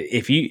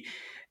 if you.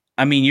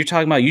 I mean, you're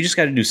talking about you just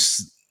got to do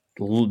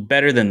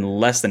better than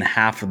less than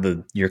half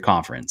of your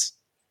conference,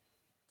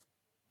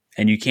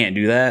 and you can't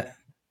do that.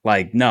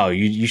 Like, no,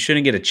 you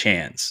shouldn't get a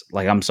chance.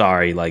 Like, I'm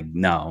sorry, like,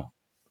 no,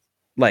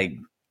 like,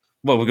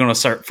 what, we're gonna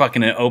start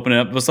fucking opening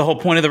up? What's the whole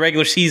point of the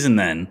regular season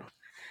then?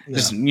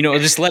 Yeah.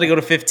 Just let it go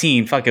to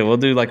 15. Fuck it, we'll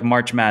do like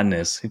March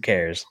Madness. Who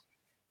cares?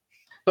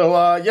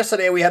 So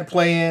yesterday we had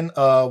play-in.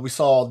 We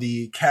saw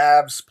the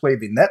Cavs play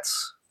the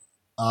Nets.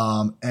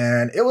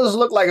 And it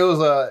looked like it was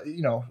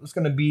it's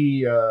going to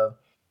be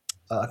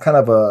kind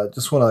of a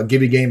just want to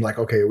give you a game like,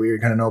 okay, we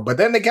kind of know. But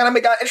then they kind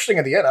of got interesting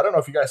at the end. I don't know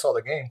if you guys saw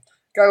the game.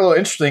 Got a little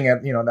interesting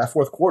at that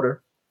fourth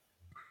quarter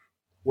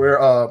where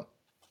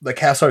the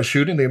Cavs started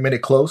shooting. They made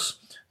it close.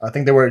 I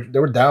think they were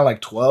down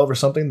like 12 or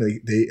something.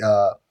 They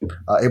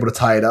able to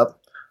tie it up.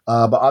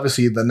 But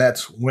obviously the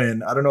Nets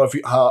win. I don't know if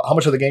how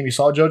much of the game you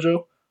saw,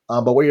 JoJo.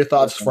 But what are your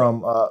thoughts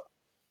from?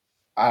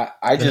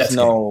 I just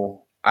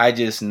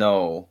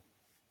know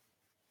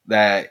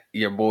that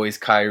your boys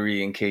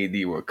Kyrie and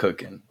KD were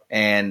cooking.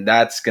 And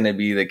that's going to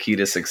be the key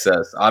to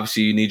success.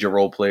 Obviously, you need your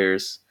role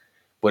players.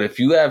 But if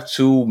you have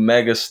two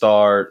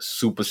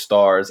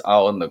superstars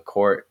out on the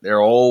court,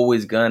 they're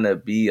always going to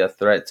be a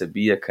threat to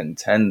be a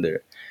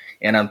contender.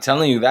 And I'm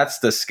telling you, that's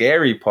the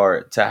scary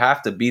part, to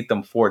have to beat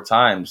them 4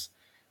 times.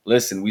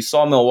 Listen, we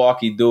saw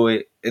Milwaukee do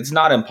it. It's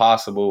not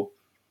impossible,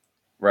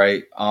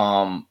 right?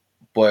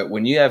 But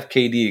when you have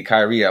KD and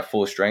Kyrie at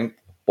full strength,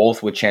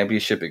 both with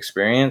championship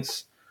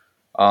experience,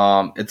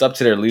 it's up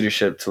to their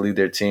leadership to lead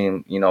their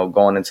team,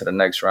 going into the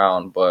next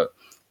round. But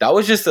that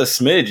was just a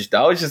smidge.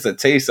 That was just a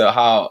taste of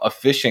how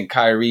efficient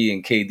Kyrie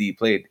and KD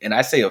played. And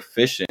I say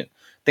efficient.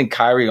 I think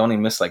Kyrie only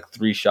missed like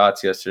 3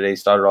 shots yesterday.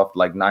 Started off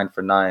like 9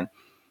 for 9.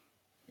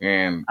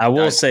 And I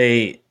will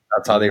say,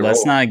 that's how they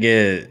let's roll. not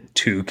get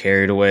too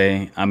carried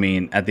away. I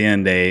mean, at the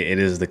end of the day, it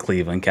is the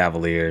Cleveland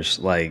Cavaliers.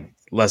 Like,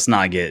 let's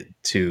not get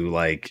too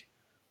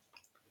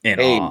in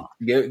awe.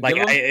 Give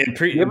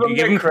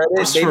them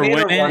credit for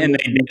winning, and they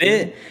did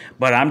it.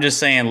 But I'm just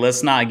saying,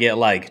 let's not get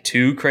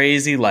too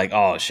crazy. Like,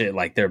 oh shit,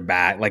 like they're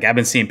back. Like, I've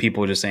been seeing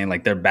people just saying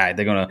like they're back.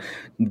 They're gonna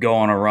go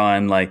on a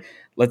run. Like,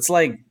 let's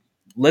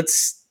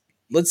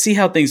see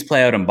how things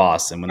play out in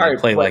Boston when they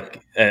play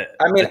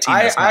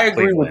I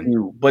agree with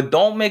you, but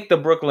don't make the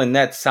Brooklyn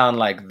Nets sound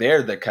like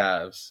they're the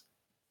Cavs.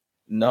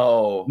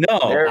 No,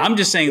 I'm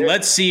just saying,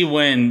 let's see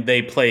when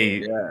they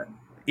play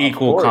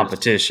equal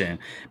competition,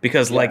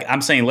 because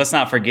I'm saying, let's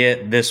not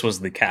forget this was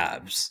the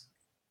Cavs.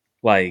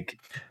 Like,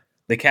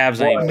 the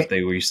Cavs ain't what they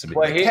used to be.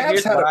 Well,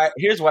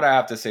 here's what I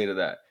have to say to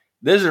that.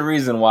 There's a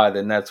reason why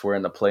the Nets were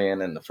in the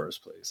play-in the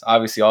first place.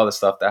 Obviously, all the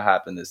stuff that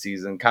happened this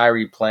season.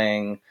 Kyrie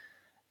playing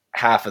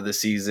half of the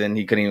season.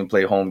 He couldn't even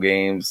play home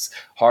games.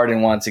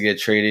 Harden wanted to get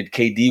traded.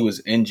 KD was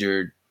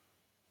injured.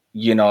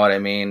 You know what I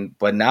mean?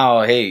 But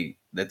now, hey,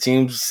 the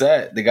team's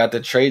set. They got the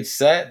trade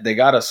set. They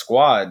got a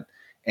squad.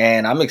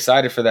 And I'm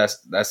excited for that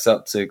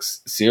Celtics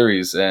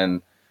series.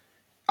 And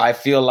I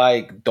feel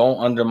like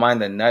don't undermine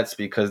the Nets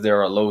because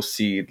they're a low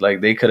seed.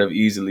 Like, they could have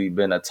easily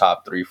been a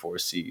top 3-4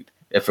 seed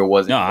if it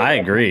wasn't. No, I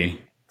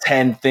agree.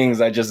 10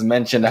 things I just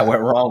mentioned that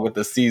went wrong with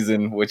the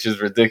season, which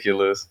is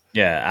ridiculous.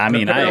 Yeah, I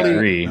mean, I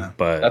agree,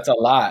 but that's a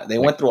lot. They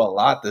went through a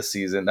lot this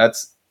season.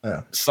 That's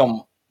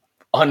some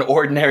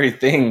unordinary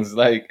things.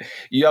 Like,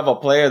 you have a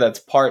player that's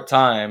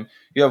part-time.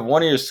 You have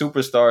one of your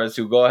superstars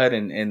who go ahead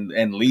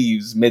and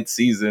leaves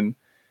mid-season.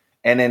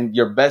 And then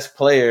your best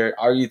player,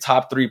 are you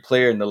top 3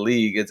 player in the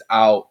league, is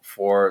out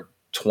for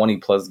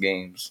 20-plus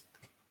games.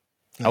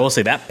 I will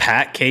say that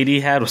pack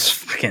KD had was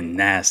freaking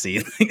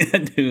nasty.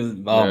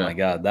 Dude, my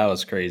God, that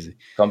was crazy.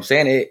 So I'm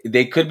saying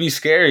they could be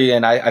scary,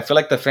 and I feel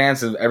like the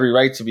fans have every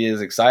right to be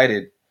as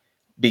excited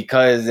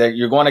because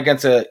you're going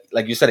against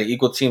like you said, an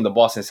equal team, the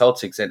Boston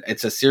Celtics, and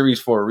it's a series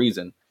for a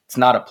reason. It's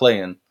not a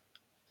play-in.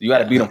 You got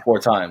to beat them 4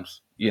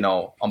 times,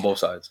 on both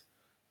sides.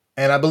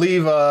 And I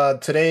believe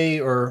today,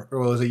 or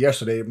was it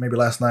yesterday, maybe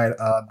last night,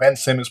 Ben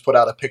Simmons put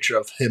out a picture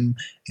of him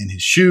in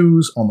his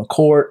shoes on the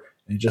court,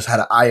 and he just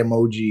had an eye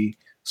emoji.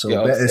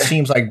 So it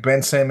seems like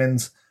Ben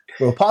Simmons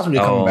will possibly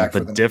come back for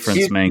them.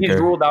 Difference maker.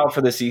 He's ruled out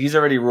for the season. He's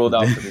already ruled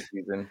out for the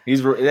season.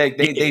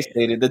 They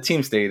stated, the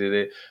team stated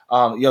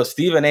it.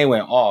 Stephen A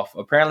went off.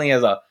 Apparently, he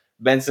has a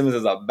Ben Simmons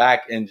has a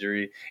back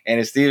injury, and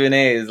if Stephen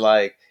A is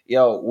like,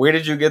 yo, where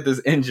did you get this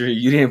injury?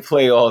 You didn't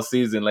play all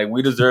season. Like,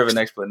 we deserve an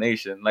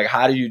explanation. Like,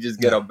 how do you just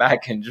get a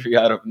back injury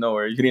out of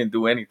nowhere? You didn't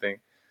do anything.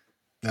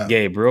 Yeah.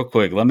 Gabe, real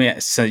quick,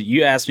 so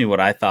you asked me what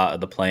I thought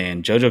of the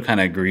play-in. JoJo kind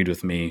of agreed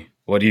with me.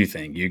 What do you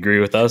think? You agree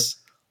with us?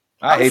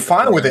 I'm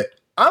fine with it.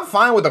 I'm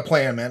fine with the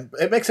plan, man.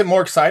 It makes it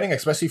more exciting,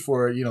 especially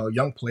for,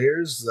 young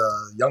players,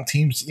 young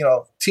teams,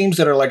 teams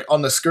that are like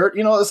on the skirt.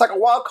 It's like a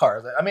wild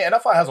card. I mean,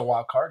 NFL has a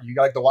wild card. You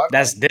got like the wild card.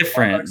 That's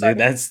different,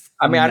 dude.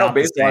 I know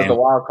baseball has the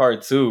wild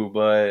card too,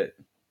 but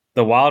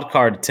the wild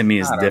card to me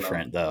is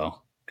different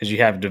though, because you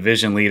have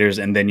division leaders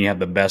and then you have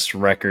the best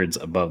records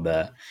above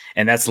that,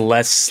 and that's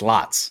less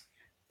slots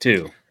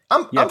too.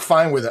 I'm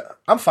fine with it.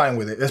 I'm fine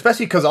with it,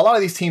 especially because a lot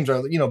of these teams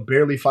are,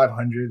 barely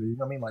 500. You know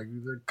what I mean? Like,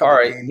 all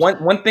right.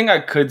 One thing I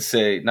could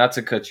say, not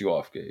to cut you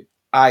off, Gabe.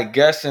 I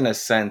guess in a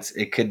sense,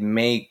 it could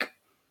make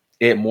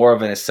it more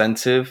of an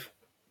incentive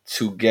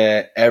to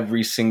get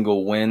every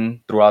single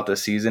win throughout the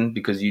season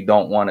because you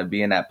don't want to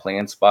be in that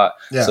play-in spot.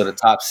 Yeah. So the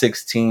top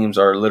 6 teams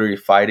are literally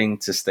fighting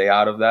to stay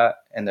out of that,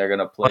 and they're going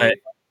to play.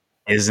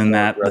 But isn't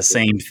that the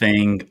same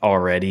thing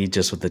already,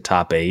 just with the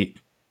top 8?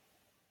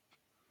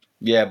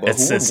 Yeah, but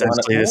it's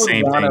essentially the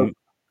same thing.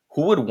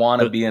 Who would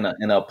want to be in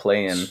a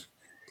play-in?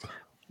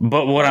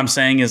 But what I'm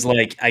saying is,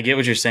 like, I get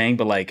what you're saying,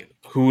 but like,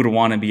 who would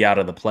want to be out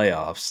of the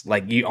playoffs?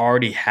 Like, you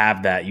already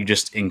have that. You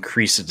just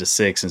increase it to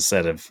 6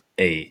 instead of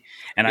 8.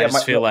 And I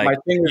just feel like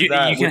you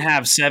can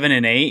have 7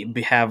 and 8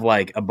 have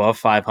like above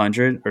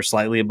 500 or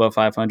slightly above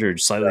 500 or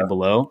slightly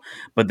below,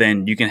 but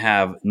then you can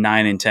have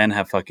 9 and 10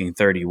 have fucking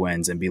 30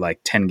 wins and be like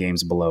 10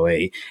 games below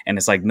 8. And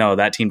it's like, no,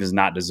 that team does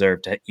not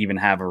deserve to even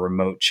have a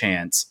remote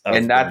chance.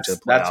 And that's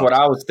what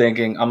I was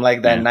thinking. I'm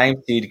like, that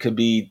 9th seed could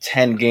be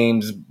 10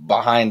 games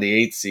behind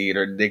the 8th seed,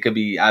 or they could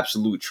be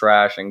absolute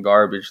trash and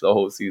garbage the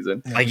whole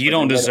season. Like, you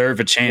don't deserve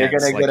a chance. You're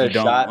gonna get a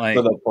shot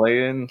for the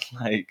play-in,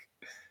 like.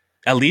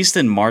 At least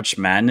in March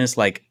Madness,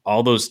 like,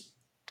 all those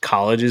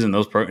colleges and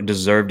those programs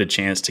deserved a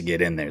chance to get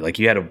in there. Like,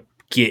 you had to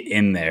get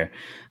in there.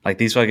 Like,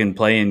 these fucking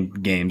play-in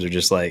games are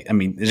just like, I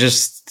mean, it's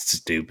just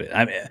stupid.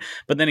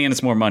 But then again,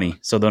 it's more money,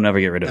 so they'll never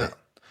get rid of it.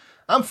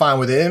 I'm fine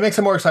with it. It makes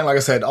it more exciting. Like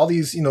I said, all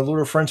these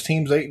little French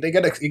teams, you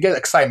get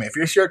excitement. If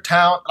you're your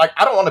town, like,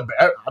 I don't want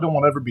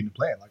to ever be in the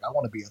play-in. Like, I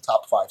want to be a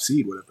top 5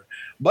 seed, whatever.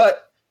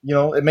 But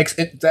it makes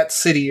that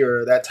city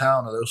or that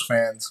town or those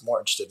fans more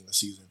interested in the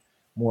season,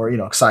 more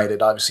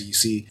excited. Obviously, you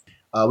see.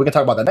 We can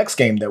talk about the next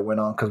game that went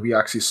on because we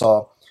actually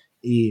saw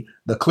the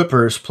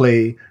Clippers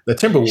play the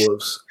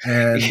Timberwolves.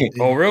 And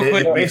real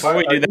quick, before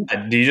we do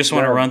that, do you just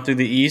want to run through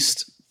the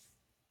East?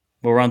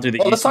 We'll run through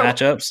the East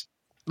matchups.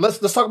 Let's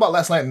talk about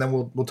last night, and then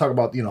we'll talk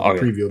about a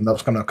preview and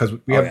that's coming up because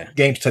we have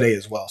games today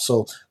as well.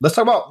 So let's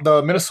talk about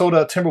the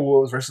Minnesota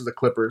Timberwolves versus the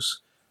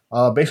Clippers.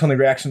 Based on the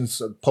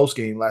reactions post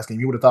game last game,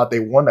 you would have thought they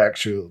won the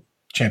actual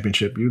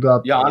championship. You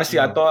thought? Yeah, honestly,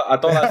 I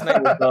thought last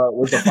night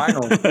was the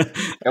finals.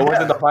 It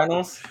wasn't the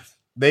finals.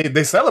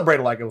 They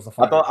celebrated like it was the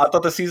final. I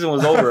thought the season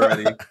was over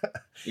already.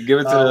 You give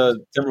it to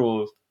the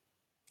Timberwolves.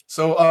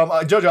 So,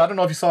 Jojo, I don't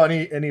know if you saw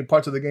any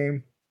parts of the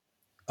game.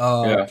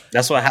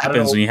 That's what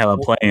happens when you have a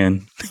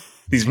play-in.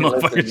 These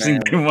motherfuckers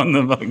think they won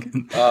the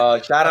fucking.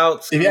 Shout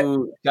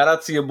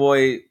out to your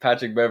boy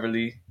Patrick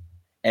Beverley,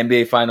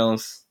 NBA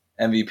Finals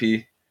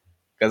MVP.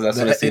 Because that's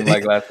what it seemed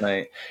like last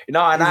night. And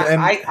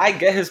I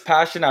get his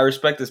passion. I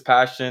respect his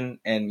passion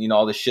and,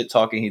 all the shit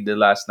talking he did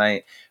last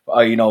night.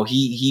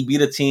 He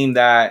beat a team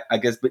that I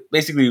guess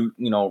basically,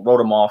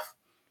 wrote him off,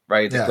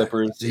 right? The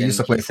Clippers. He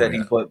said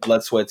he put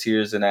blood, sweat,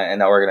 tears in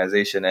that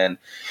organization. And,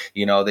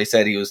 they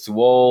said he was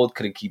too old,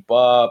 couldn't keep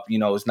up,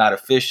 was not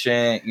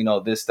efficient,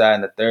 this, that,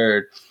 and the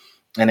third.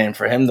 And then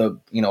for him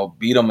to,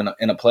 beat him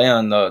in a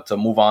play-on to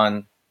move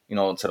on,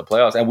 to the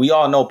playoffs. And we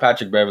all know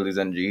Patrick Beverley's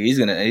energy. He's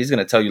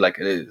gonna tell you like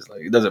it is. Like,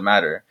 it doesn't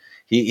matter.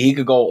 He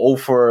could go 0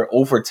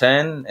 for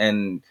 10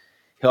 and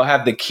he'll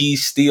have the key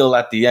steal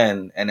at the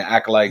end and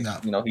act like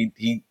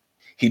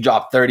he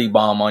dropped 30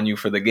 bomb on you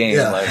for the game.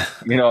 Yeah. Like,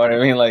 you know what I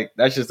mean? Like,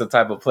 that's just the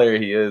type of player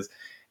he is.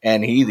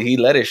 And he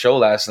let it show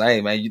last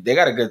night, man. They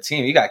got a good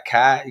team. You got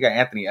Cat, you got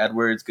Anthony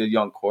Edwards, good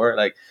young core.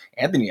 Like,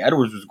 Anthony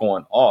Edwards was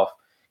going off.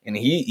 And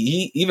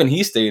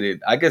he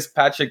stated, I guess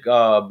Patrick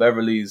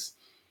Beverley's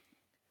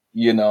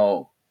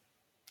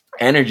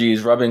energy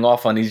is rubbing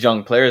off on these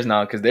young players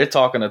now because they're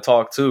talking the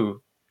talk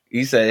too.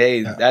 He said,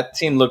 hey, that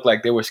team looked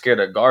like they were scared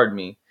to guard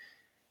me.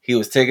 He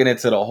was taking it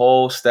to the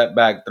hole, step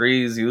back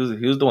threes. He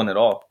was doing it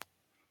all.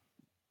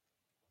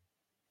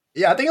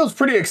 Yeah, I think it was a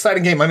pretty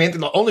exciting game. I mean,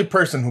 the only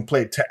person who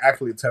played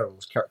absolutely terrible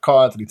was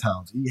Karl-Anthony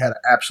Towns. He had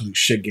an absolute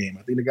shit game.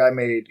 I think the guy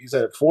he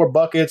said 4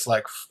 buckets,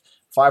 like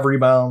 5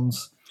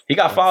 rebounds. He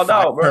got fouled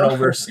out, bro.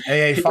 Turnovers.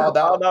 He fouled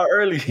out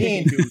early. He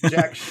ain't do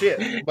jack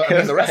shit. But I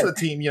mean, the rest of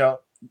the team, the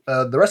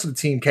rest of the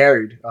team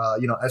carried,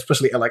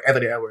 especially like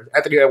Anthony Edwards.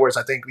 Anthony Edwards,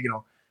 I think,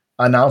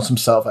 announced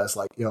himself as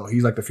like,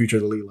 he's like the future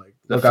of the league. Like,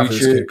 look out for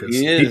this kid.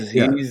 He is.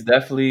 He's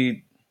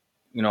definitely,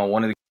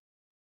 one of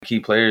the key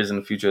players in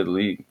the future of the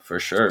league for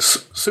sure.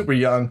 Super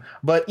young,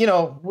 but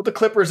with the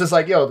Clippers, it's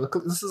like,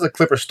 this is a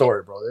Clippers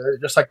story, bro. They're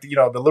just like the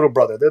little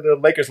brother. They're the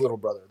Lakers' little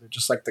brother. They're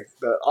just like the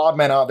odd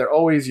man out. They're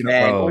always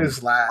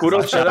always last.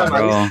 Kudos to them.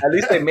 At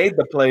least they made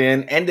the play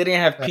in, and they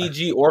didn't have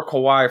PG or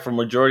Kawhi for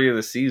majority of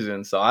the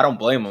season, so I don't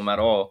blame them at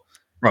all.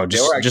 Bro,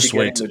 just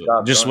wait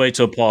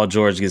till Paul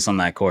George gets on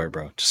that court,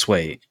 bro. Just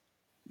wait.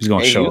 He's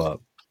gonna show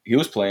up. He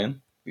was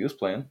playing.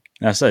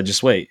 I said,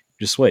 just wait.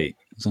 That's what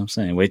I'm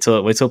saying. Wait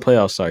till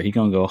playoffs start. He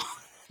gonna go.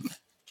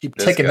 Keep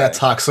taking that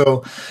talk. So,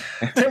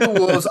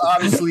 Timberwolves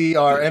obviously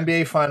are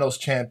NBA Finals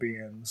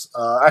champions.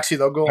 Actually,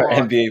 they'll go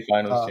on NBA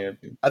Finals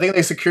champion. I think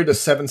they secured the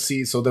 7th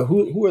seed. So,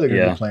 who are they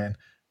going to be playing?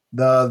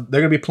 They're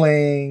going to be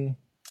playing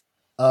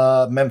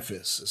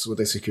Memphis. Is what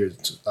they secured.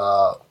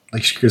 They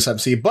secured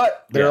 7th seed.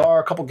 But there are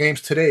a couple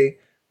games today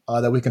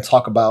that we can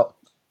talk about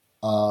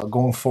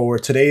going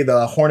forward. Today,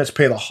 the Hornets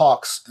play the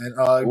Hawks. And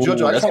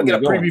Jojo, I just want to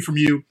get a preview from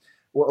you.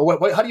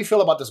 How do you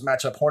feel about this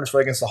matchup, Hornets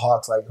against the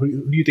Hawks? Like, who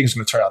do you think is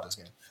going to turn out this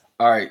game?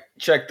 All right,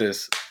 check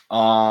this.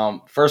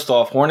 First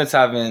off, Hornets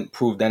haven't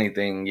proved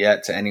anything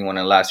yet to anyone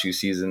in the last few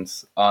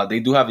seasons. They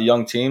do have a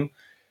young team,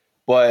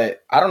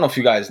 but I don't know if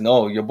you guys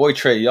know, your boy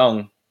Trae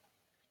Young,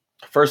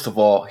 first of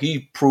all,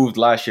 he proved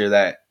last year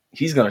that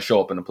he's going to show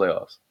up in the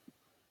playoffs.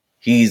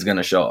 He's going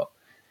to show up.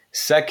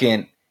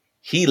 Second,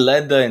 he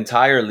led the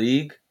entire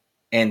league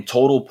in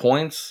total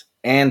points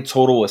and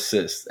total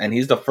assists, and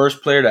he's the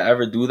first player to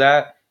ever do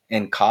that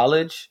in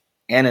college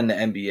and in the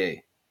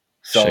NBA.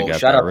 So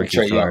shout out to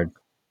Trae Young.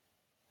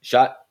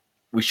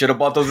 We should have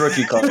bought those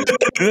rookie cards.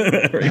 Throwback to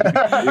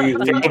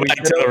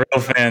the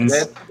real fans.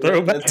 Let's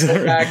go back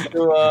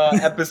to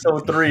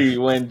episode 3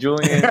 when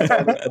Julian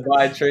told us to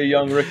buy Trae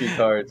Young rookie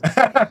cards.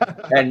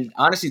 And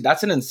honestly,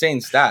 that's an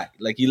insane stat.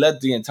 Like, he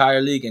led the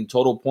entire league in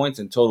total points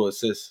and total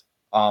assists.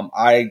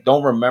 I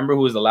don't remember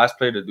who was the last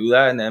player to do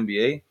that in the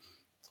NBA.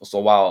 It's a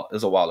while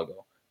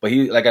ago. But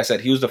he, like I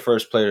said, he was the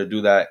first player to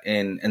do that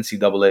in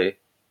NCAA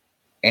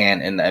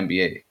and in the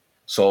NBA.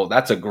 So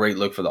that's a great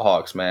look for the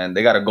Hawks, man.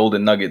 They got a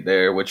golden nugget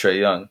there with Trae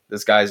Young.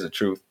 This guy's the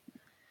truth.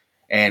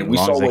 And we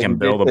saw they can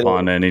build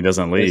upon it and he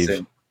doesn't leave.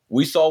 Listen,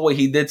 we saw what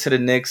he did to the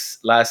Knicks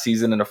last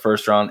season in the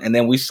first round, and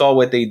then we saw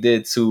what they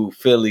did to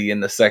Philly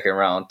in the second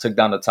round. Took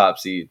down the top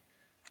seed.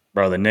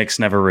 Bro, the Knicks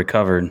never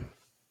recovered.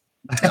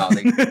 No,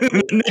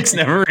 the Knicks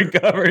never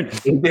recovered.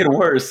 They did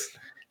worse.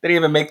 They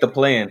didn't even make the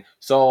play-in.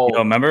 So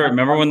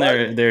remember when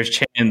they're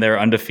chanting they're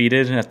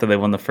undefeated after they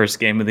won the first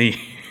game of the year?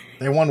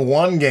 They won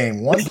one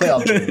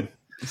playoff game.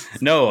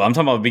 No, I'm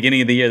talking about the beginning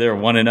of the year. They were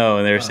 1-0, and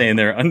they were saying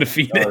they're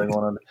undefeated.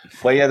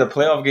 But yeah, the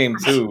playoff game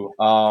too.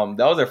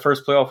 That was their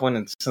first playoff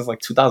win since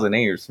like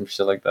 2008 or some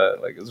shit like that.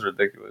 Like, it's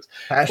ridiculous.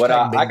 But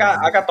I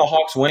got the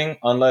Hawks winning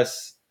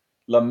unless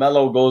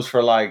LaMelo goes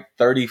for like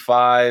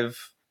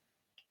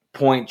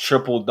 35-point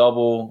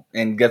triple-double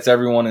and gets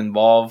everyone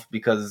involved,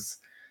 because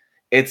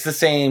it's the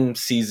same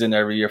season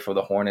every year for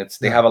the Hornets.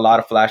 They have a lot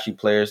of flashy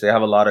players. They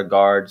have a lot of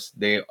guards.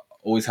 They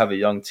always have a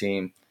young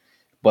team.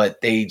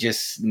 But they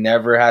just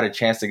never had a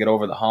chance to get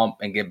over the hump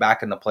and get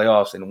back in the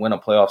playoffs and win a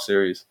playoff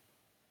series.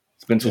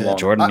 It's been too long.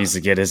 Jordan needs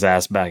to get his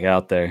ass back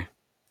out there.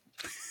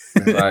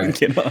 Right.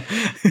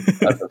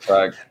 That's a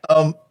fact.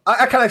 I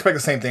kind of expect the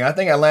same thing. I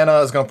think Atlanta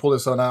is going to pull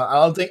this one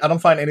out. I don't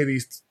find any of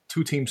these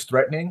two teams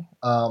threatening.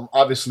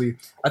 Obviously,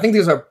 I think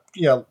these are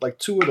like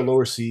two of the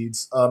lower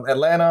seeds.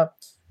 Atlanta.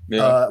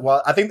 Yeah.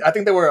 I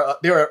think they were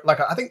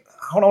like I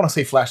don't want to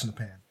say flash in the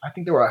pan. I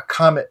think they were a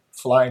comet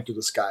flying through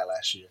the sky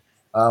last year.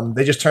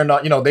 They just turned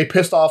out, they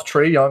pissed off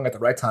Trae Young at the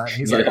right time.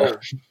 He's like, oh,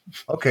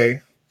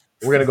 okay,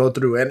 we're gonna go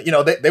through. And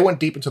they went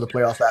deep into the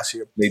playoffs last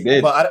year. They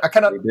did, but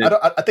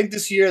I think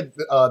this year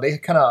they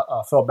kind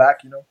of fell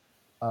back,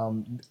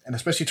 and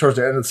especially towards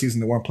the end of the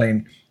season, they weren't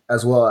playing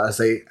as well as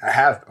they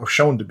have or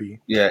shown to be.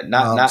 Yeah,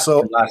 not last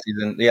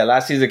season. Yeah,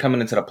 last season coming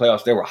into the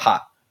playoffs, they were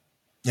hot.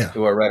 Yeah, they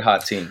were a red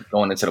hot team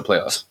going into the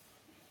playoffs.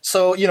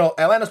 So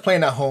Atlanta's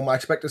playing at home. I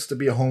expect this to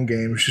be a home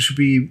game. It should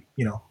be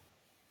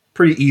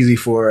pretty easy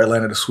for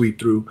Atlanta to sweep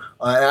through.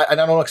 And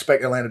I don't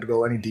expect Atlanta to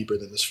go any deeper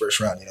than this first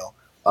round,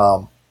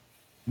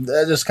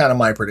 That's just kind of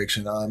my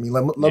prediction. I mean,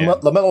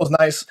 LaMelo is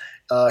nice.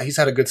 He's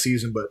had a good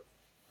season, but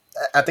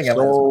I think Atlanta's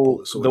going to pull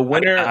this. The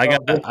winner, I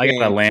got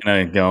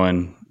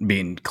Atlanta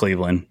beating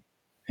Cleveland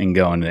and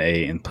going to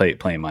 8 and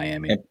playing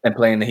Miami. And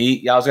playing the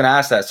Heat. Yeah, I was going to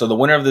ask that. So the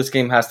winner of this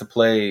game has to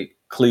play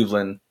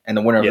Cleveland, and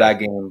the winner of that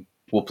game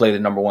will play the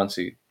number 1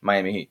 seed,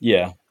 Miami Heat.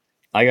 Yeah,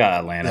 I got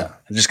Atlanta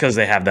just because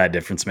they have that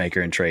difference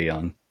maker in Trae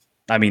Young.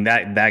 I mean,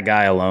 that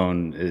guy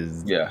alone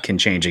can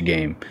change a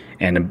game.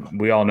 And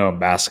we all know in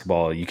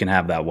basketball, you can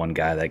have that one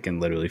guy that can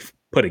literally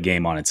put a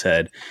game on its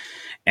head.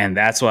 And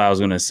that's why I was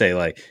going to say,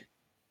 like,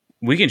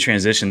 we can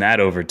transition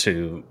that over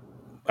to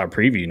our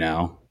preview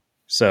now.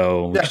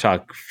 So we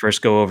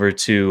go over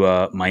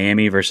to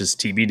Miami versus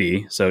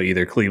TBD. So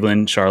either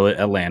Cleveland, Charlotte,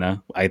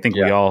 Atlanta. I think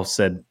we all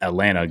said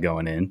Atlanta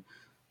going in.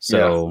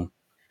 So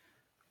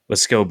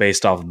let's go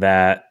based off of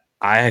that.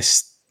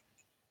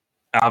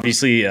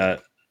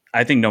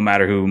 I think no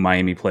matter who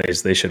Miami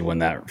plays, they should win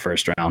that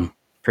first round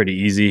pretty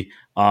easy.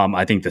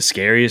 I think the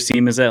scariest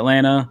team is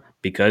Atlanta,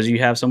 because you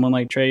have someone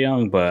like Trae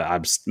Young,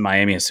 but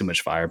Miami has too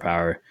much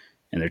firepower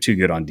and they're too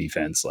good on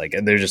defense. Like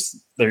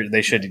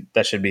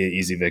that should be an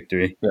easy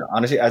victory. Yeah,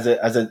 honestly, as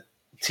a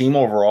team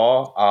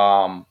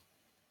overall,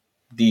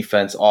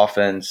 defense,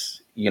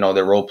 offense,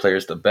 their role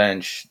players, the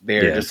bench,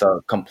 they're just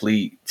a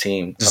complete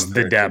team. Just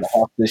the depth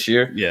this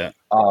year. Yeah.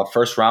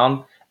 First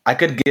round, I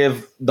could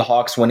give the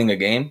Hawks winning a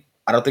game.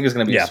 I don't think it's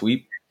going to be a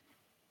sweep.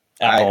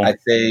 I'd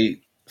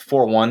say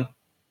 4-1,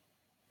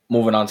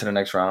 moving on to the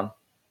next round.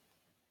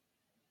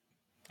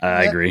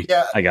 I agree.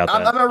 Yeah, I got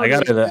that.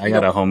 I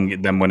got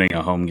them winning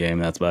a home game.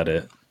 That's about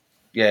it.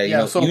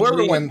 Yeah, so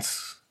whoever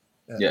wins.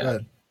 Yeah.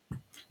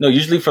 No,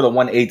 usually for the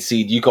 1-8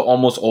 seed, you could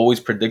almost always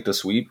predict a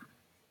sweep.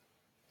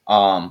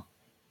 But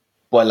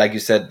like you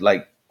said,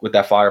 like with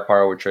that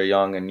firepower with Trae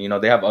Young, and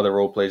they have other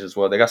role players as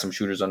well. They got some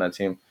shooters on that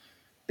team.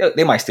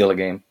 They might steal a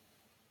game.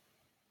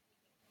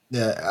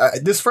 Yeah,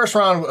 this first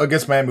round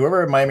against Miami,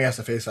 whoever Miami has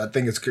to face, I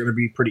think it's going to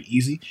be pretty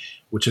easy,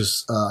 which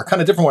is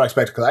kind of different from what I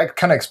expected, because I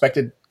kind of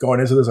expected going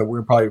into this that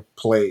we're going to probably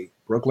play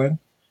Brooklyn.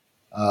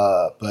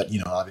 But,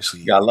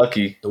 obviously. Got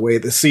lucky. The way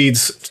the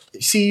seeds,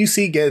 you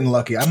see getting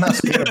lucky. I'm not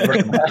scared of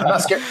Brooklyn. I'm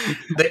not scared.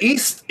 The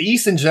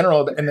East in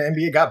general and the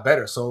NBA got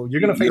better, so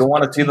you're going to face. You don't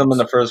want to see them in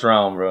the first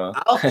round, bro.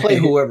 I'll play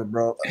whoever,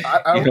 bro.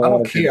 I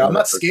don't care. I'm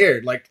not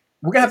scared. Like,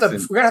 we're gonna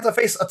have to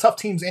face a tough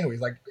teams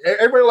anyways. Like,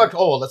 everybody like,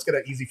 oh, let's get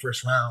an easy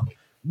first round.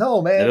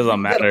 No, man. It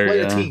doesn't matter. You gotta play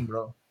a team,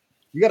 bro.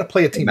 You gotta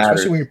play a team,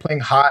 especially when you're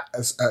playing hot.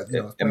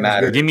 It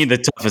matters. Give me the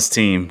toughest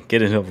team.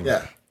 Get it over.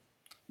 Yeah,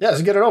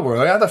 just get it over.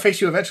 I have to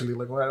face you eventually.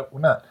 Like, we're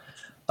not.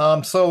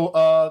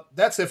 So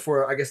that's it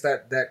for, I guess,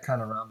 that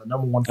kind of round. The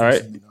number one. All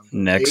right.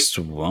 Next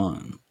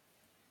one.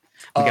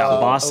 We got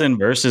Boston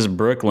versus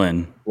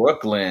Brooklyn.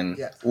 Brooklyn.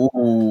 Yeah.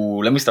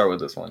 Ooh, let me start with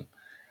this one.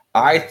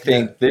 I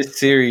think this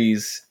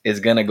series is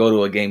gonna go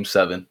to a game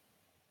 7.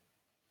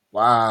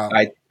 Wow.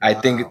 I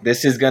think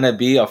this is going to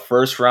be a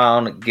first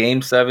round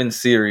game 7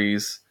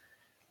 series.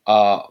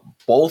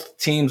 Both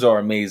teams are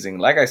amazing.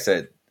 Like I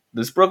said,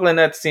 this Brooklyn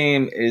Nets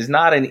team is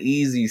not an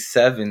easy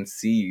 7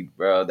 seed,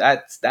 bro.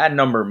 That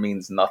number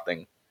means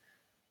nothing.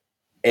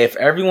 If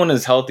everyone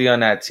is healthy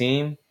on that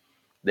team,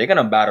 they're going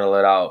to battle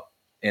it out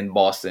in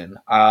Boston.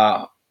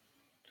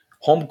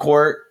 Home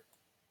court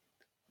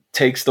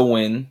takes the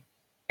win,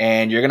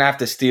 and you're going to have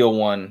to steal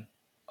one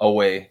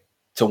away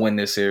to win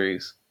this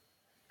series.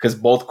 Because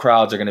both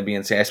crowds are going to be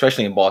insane,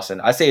 especially in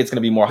Boston. I say it's going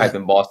to be more hype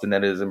in Boston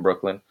than it is in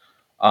Brooklyn.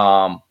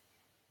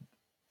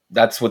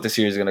 That's what the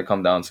series is going to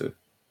come down to.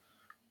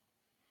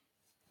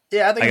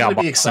 Yeah, I think it's going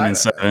to be exciting. In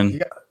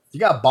 7. You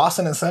got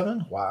Boston in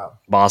 7? Wow.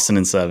 Boston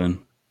in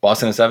 7.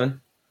 Boston in 7?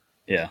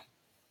 Yeah.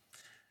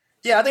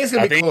 Yeah, I think it's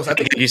going to be close. I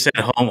think you said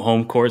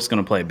home court's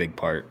going to play a big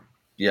part.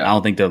 Yeah, I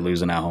don't think they're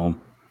losing at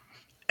home.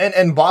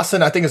 And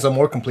Boston, I think, is a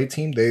more complete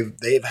team.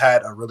 They've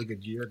had a really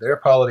good year. They're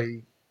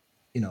probably,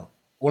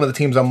 one of the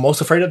teams I'm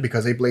most afraid of,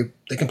 because they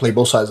can play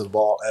both sides of the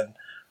ball,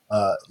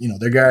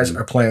 and their guys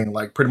are playing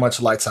like pretty much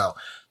lights out.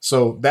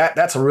 So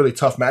that's a really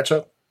tough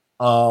matchup.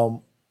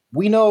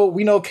 We know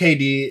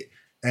KD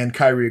and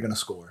Kyrie are going to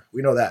score.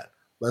 We know that,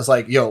 but it's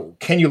like, yo,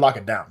 can you lock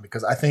it down?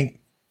 Because I think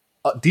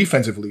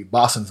defensively,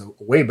 Boston's a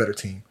way better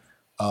team.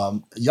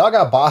 Y'all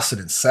got Boston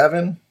in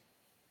 7.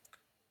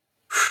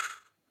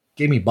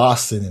 Give me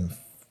Boston in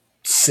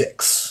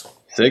 6.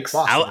 6?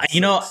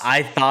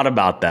 I thought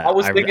about that. I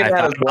was thinking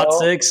that as well.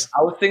 6.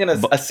 I was thinking a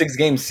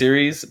 6-game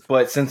series,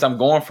 but since I'm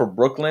going for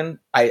Brooklyn,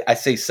 I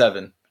say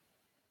 7.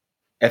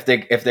 If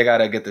they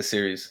gotta get the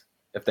series,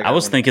 I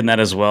was thinking that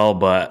as well,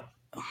 but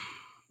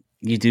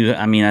you do.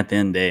 I mean, at the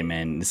end of the day,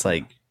 man, it's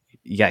like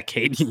you got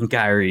KD and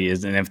Kyrie,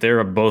 and if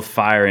they're both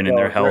firing and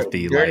they're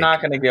healthy, they're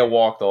not gonna get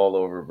walked all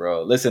over,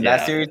 bro. Listen,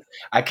 that series,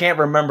 I can't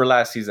remember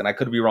last season. I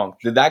could be wrong.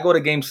 Did that go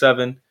to game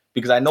 7?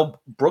 Because I know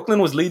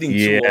Brooklyn was leading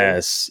 2-0.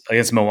 Yes,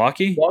 against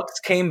Milwaukee. Bucks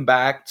came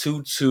back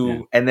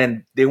 2-2, and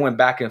then they went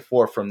back and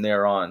forth from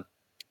there on.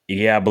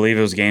 Yeah, I believe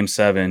it was game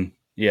 7.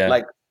 Yeah.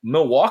 Like,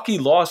 Milwaukee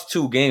lost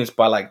 2 games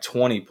by like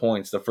 20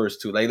 points, the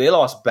first 2. Like, they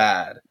lost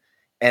bad.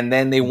 And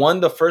then they won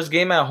the first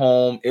game at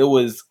home. It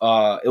was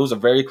a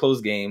very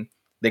close game.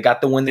 They got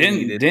the win they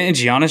needed. Didn't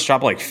Giannis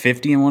drop like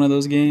 50 in one of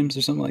those games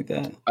or something like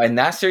that? In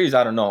that series,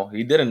 I don't know.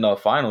 He did in the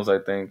finals, I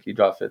think. He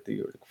dropped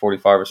 50 or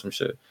 45 or some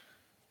shit.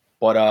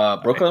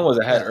 But Brooklyn was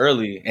ahead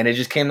early, and it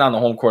just came down to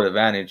home court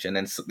advantage, and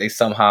then they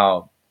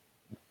somehow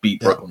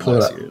beat Brooklyn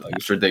last year. Like,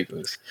 it's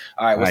ridiculous.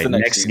 All right, what's the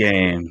next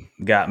game?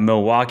 We got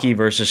Milwaukee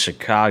versus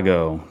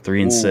Chicago,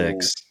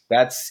 3-6.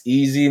 That's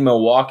easy.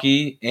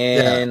 Milwaukee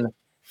in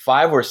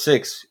 5 or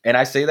 6, and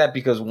I say that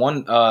because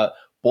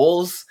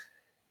Bulls,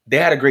 they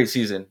had a great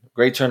season,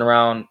 great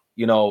turnaround,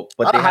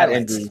 but they had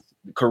injuries.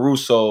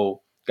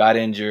 Caruso got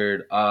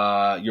injured.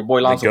 Your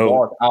boy Lonzo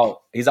Ball is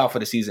out. He's out for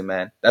the season,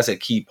 man. That's a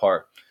key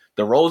part.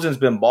 DeRozan's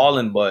been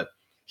balling, but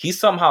he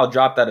somehow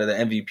dropped out of the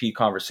MVP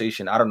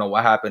conversation. I don't know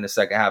what happened in the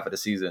second half of the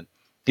season.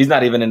 He's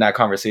not even in that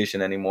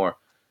conversation anymore.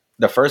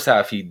 The first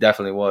half, he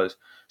definitely was.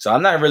 So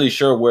I'm not really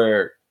sure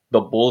where the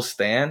Bulls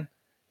stand,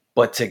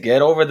 but to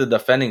get over the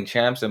defending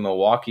champs in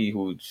Milwaukee,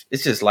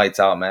 it's just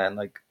lights out, man.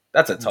 Like,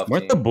 That's a tough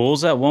Weren't team. the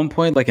Bulls at one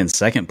point like in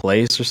second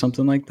place or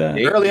something like that?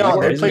 Early on,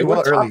 they played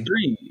well early. Top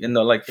 3 in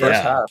the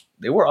first half.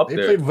 They were up there.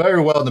 They played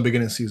very well in the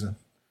beginning of the season.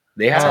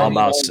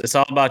 It's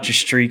all about your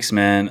streaks,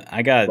 man.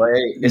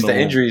 It's the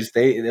injuries.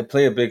 They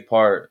play a big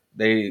part.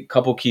 A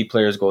couple key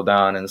players go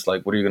down, and it's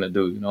like, what are you gonna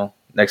do?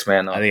 Next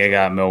man up. I think I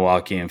got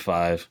Milwaukee in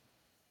 5.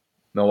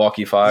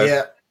 Milwaukee 5.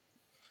 Yeah.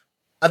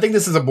 I think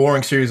this is a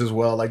boring series as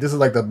well. Like this is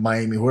like the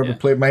Miami.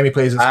 Miami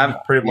plays is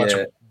pretty much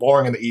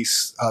boring in the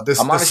East.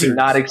 I'm honestly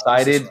not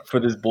excited for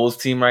this Bulls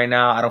team right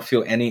now. I don't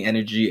feel any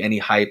energy, any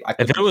hype.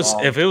 If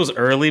it was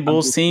early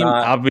Bulls team,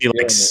 I'd be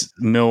like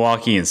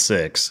Milwaukee in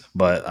 6.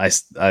 But I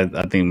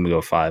think we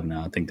go 5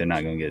 now. I think they're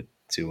not going to get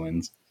 2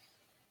 wins.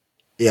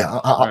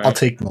 Yeah, I'll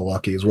take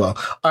Milwaukee as well.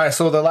 All right,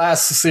 so the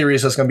last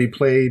series that's going to be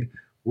played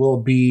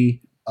will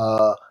be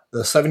the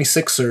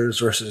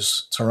 76ers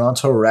versus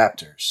Toronto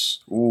Raptors.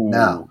 Ooh.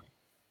 Now,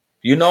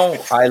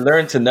 I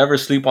learned to never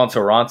sleep on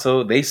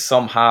Toronto. They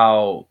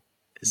somehow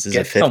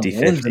get some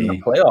wins in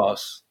the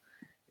playoffs.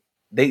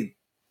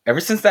 Ever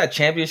since that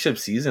championship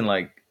season,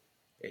 like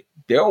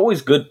they're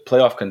always good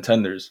playoff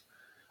contenders.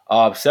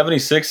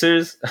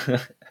 76ers,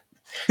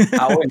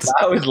 I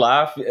always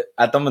laugh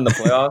at them in the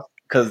playoffs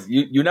because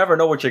you never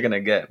know what you're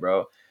gonna get,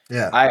 bro.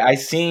 Yeah, I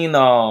seen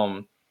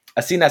that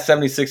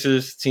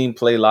 76ers team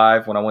play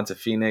live when I went to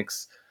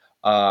Phoenix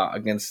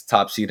against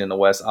top seed in the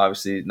West.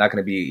 Obviously, not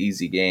going to be an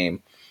easy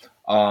game.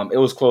 It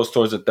was close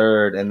towards the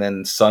third, and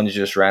then Suns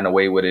just ran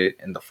away with it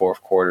in the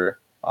fourth quarter.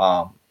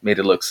 Made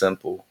it look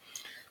simple.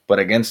 But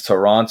against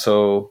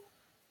Toronto,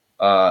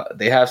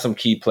 they have some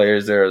key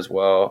players there as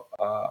well.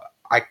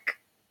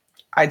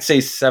 I'd say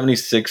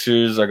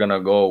 76ers are going to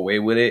go away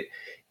with it.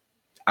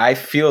 I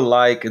feel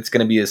like it's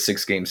going to be a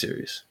 6-game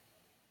series.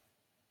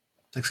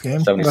 6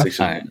 games?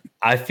 76ers.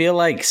 I feel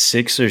like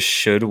Sixers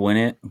should win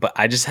it, but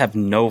I just have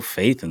no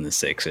faith in the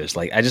Sixers.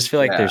 Like I just feel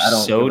like they're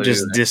so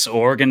just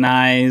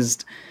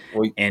disorganized.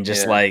 And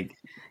just like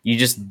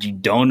you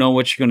don't know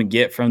what you're gonna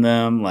get from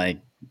them. Like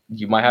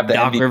you might have the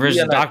Doc MVP Rivers.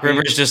 Doc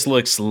Rivers just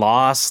looks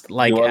lost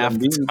like half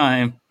the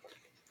time.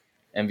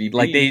 MVP.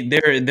 Like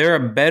they're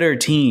a better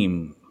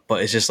team,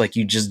 but it's just like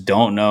you just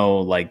don't know.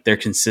 Like their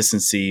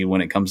consistency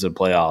when it comes to the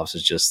playoffs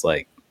is just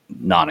like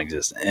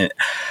non-existent.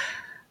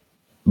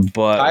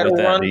 But with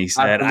that being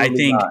said, I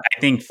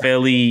think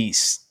Philly.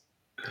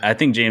 I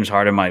think James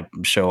Harden might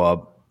show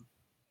up.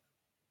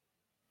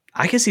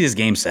 I can see this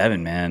Game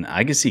 7, man.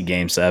 I can see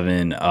Game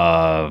 7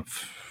 of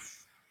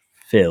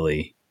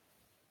Philly.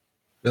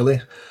 Philly?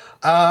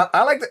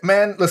 I like that,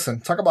 man.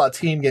 Listen, talk about a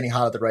team getting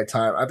hot at the right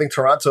time. I think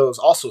Toronto is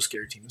also a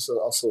scary team. It's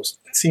also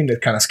a team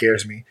that kind of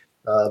scares me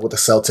with the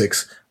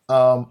Celtics.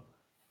 And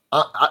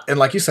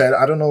like you said,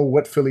 I don't know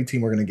what Philly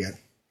team we're going to get.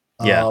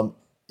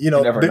 You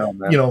never know,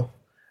 man.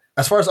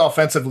 As far as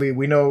offensively,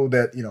 we know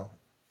that,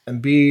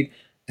 Embiid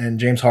and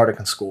James Harden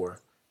can score.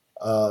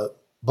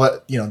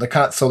 But they're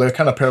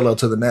kind of parallel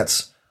to the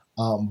Nets.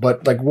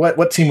 But like,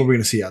 what team are we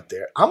going to see out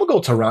there? I'm gonna go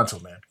Toronto,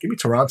 man. Give me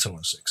Toronto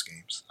in 6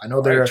 games. I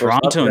know they're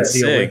Toronto in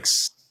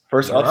 6.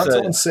 First Toronto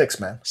upset in 6,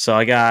 man. So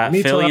I got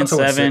Philly in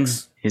 7.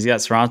 He's got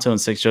Toronto in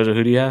 6. Jojo,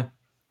 who do you have?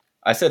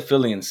 I said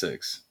Philly in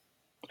 6.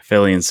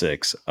 Philly in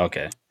 6.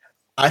 Okay.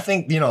 I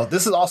think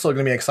this is also going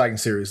to be an exciting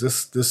series.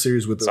 This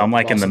series with I'm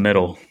like in the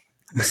middle.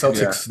 The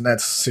Celtics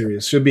Nets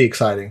series should be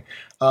exciting.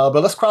 But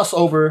let's cross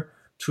over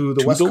to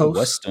the West Coast.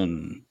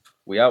 Western.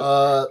 We out.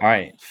 All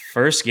right.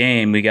 First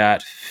game, we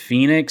got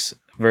Phoenix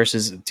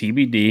versus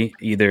TBD,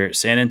 either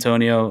San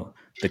Antonio,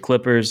 the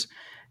Clippers,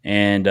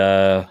 and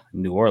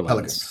New Orleans.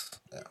 Pelicans.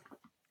 Yeah.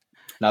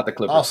 Not the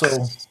Clippers.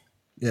 Also,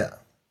 you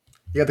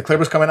got the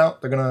Clippers coming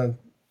out. They're going to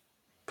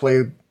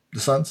play the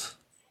Suns.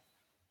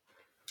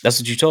 That's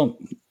what you told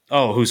me.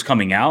 Oh, who's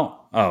coming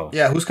out? Oh.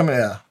 Yeah, who's coming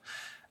out?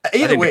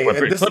 Either way.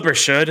 The Clippers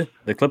should.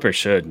 The Clippers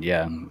should,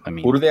 yeah. I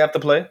mean, who do they have to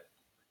play?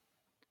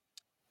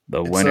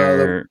 The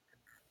winner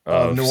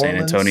of San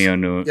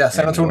Antonio,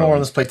 San Antonio, New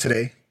Orleans play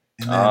today.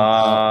 And then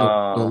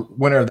the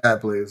winner of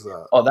that plays.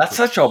 That's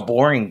such a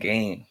boring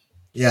game.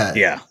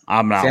 Yeah,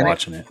 I'm not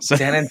watching it.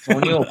 San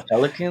Antonio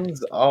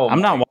Pelicans. Oh,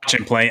 I'm not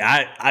watching play.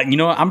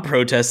 I'm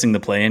protesting the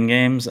play-in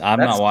games. I'm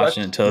not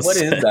watching it until. What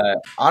is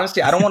that?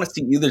 Honestly, I don't want to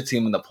see either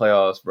team in the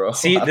playoffs, bro.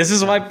 See, this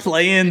is why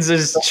play-ins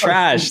is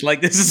trash.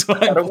 Like this is why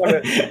I don't want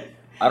to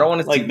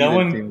see either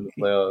team in the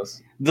playoffs.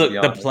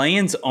 The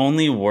play-ins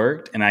only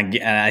worked, and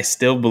I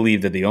still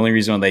believe that the only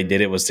reason why they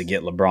did it was to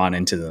get LeBron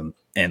into them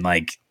and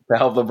like to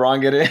help LeBron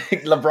get it.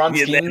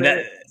 LeBron's scheme.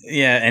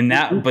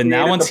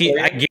 Now once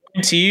I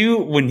guarantee you,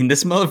 when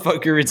this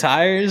motherfucker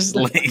retires,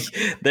 like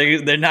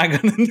they're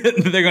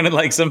gonna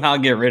like somehow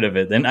get rid of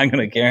it. They're not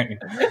gonna care.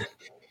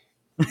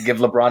 Give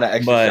LeBron an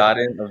extra shot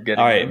of getting.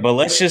 All right, but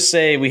let's just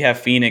say we have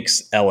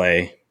Phoenix,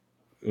 LA.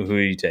 Who are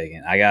you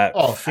taking? I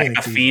got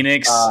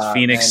Phoenix.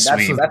 Phoenix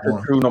sweep. That's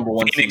a true number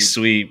one. Phoenix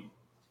sweep.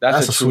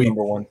 That's a true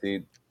number one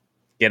seed.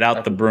 Get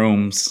out the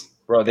brooms,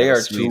 bro. They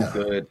are too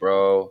good,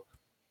 bro.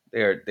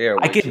 They are.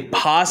 I could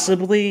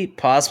possibly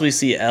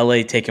see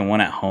LA taking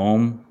one at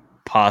home,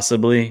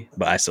 possibly,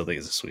 but I still think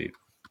it's a sweep.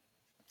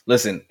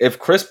 Listen, if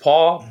Chris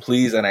Paul,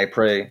 please and I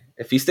pray,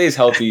 if he stays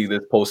healthy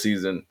this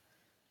postseason,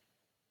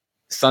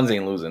 Suns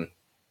ain't losing.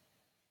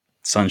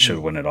 Suns should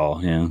win it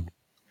all. Yeah.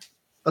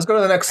 Let's go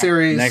to the next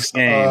series. Next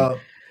game.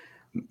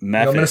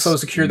 Minnesota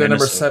secured their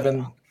number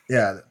 7.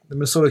 Yeah, the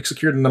Minnesota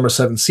secured the number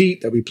 7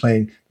 seat. They'll be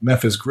playing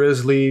Memphis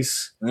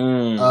Grizzlies.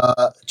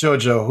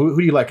 Jojo, who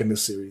do you like in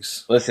this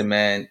series? Listen,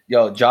 man,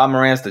 Ja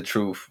Morant's the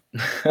truth.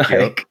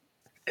 Like,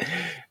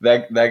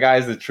 that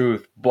guy's the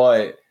truth.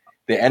 But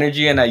the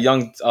energy in that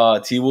young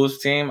T-Wolves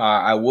team,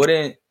 I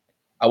wouldn't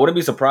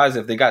be surprised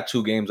if they got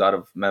 2 games out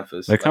of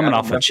Memphis. They're coming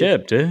off a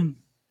chip, dude.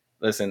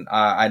 Listen,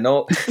 I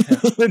know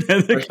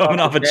they're coming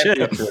off a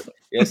chip.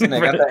 Yes, and they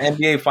got the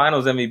NBA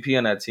Finals MVP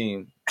on that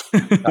team.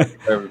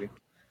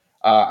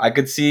 I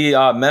could see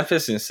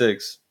Memphis in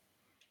 6.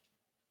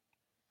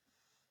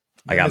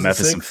 I got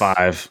Memphis in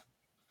 5.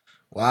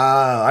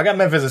 Wow, I got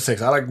Memphis in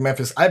 6. I like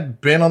Memphis. I've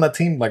been on that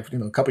team like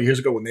a couple years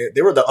ago when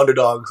they were the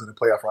underdogs in the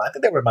playoff run. I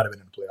think they might have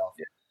been in the playoff.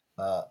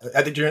 Yeah.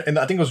 I think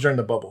it was during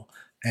the bubble.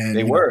 And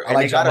they were. I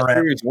like they got a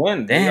series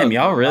win. Damn,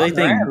 y'all really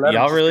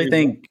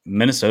think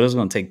Minnesota's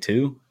gonna take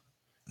 2?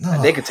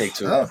 No, they could take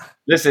 2.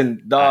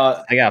 Listen,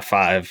 I got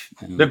 5.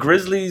 The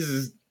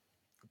Grizzlies,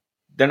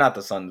 they're not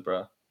the Suns,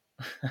 bro.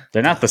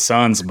 They're not the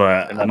Suns,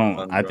 but I don't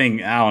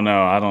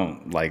know. I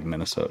don't like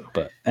Minnesota.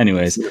 But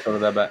anyways,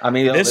 I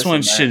mean, this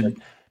one should.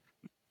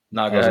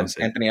 No, go ahead.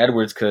 Anthony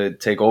Edwards could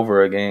take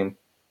over a game.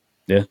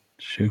 Yeah,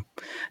 sure.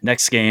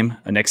 Next game,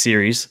 next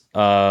series,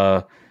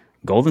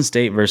 Golden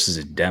State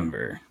versus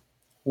Denver.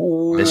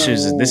 Ooh. This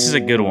is a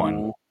good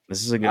one.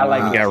 This is a good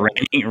one. You got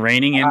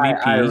reigning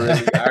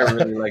MVP. I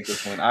really like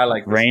this one. I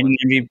like this reigning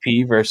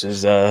MVP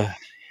versus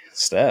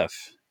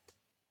Steph.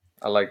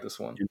 I like this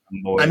one.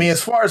 I mean,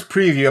 as far as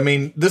preview, I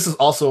mean, this is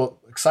also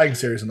an exciting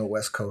series in the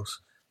West Coast.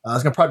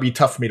 It's gonna probably be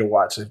tough for me to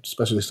watch,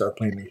 especially to start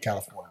playing in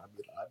California.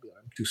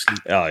 I'm too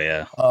sleepy. Oh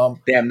yeah.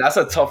 Damn, that's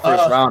a tough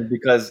first round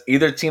because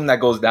either team that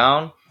goes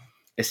down,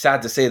 it's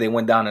sad to say they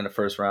went down in the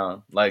first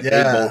round. Like they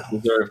both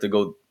deserve to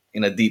go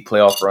in a deep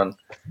playoff run.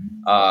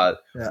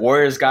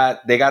 Warriors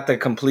got the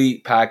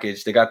complete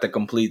package. They got the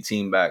complete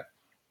team back.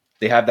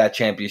 They have that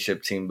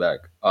championship team back.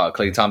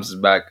 Klay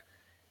Thompson's back.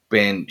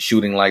 Been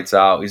shooting lights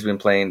out. He's been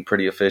playing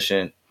pretty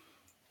efficient.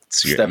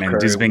 He's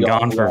been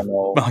gone for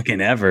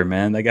fucking ever,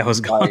 man. That guy was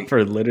gone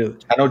for literally.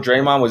 I know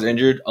Draymond was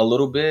injured a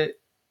little bit.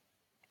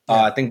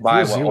 I think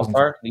by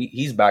All-Star.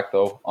 He's back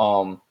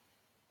though.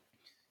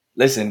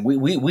 Listen,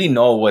 we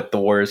know what the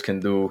Warriors can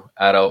do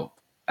at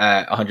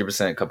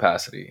 100%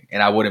 capacity,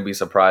 and I wouldn't be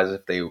surprised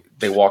if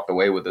they walked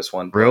away with this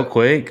one. Real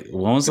quick,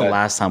 when was the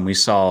last time we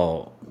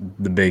saw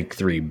the Big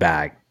 3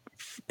 back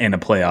in a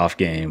playoff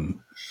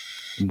game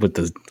with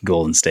the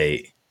Golden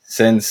State?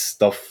 Since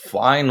the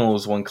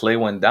finals when Klay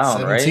went down,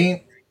 17?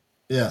 Right?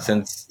 Yeah.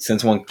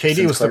 Since when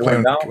KD was still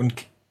playing down? When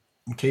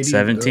KD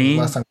 17?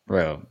 Last time.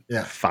 Bro.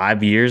 Yeah.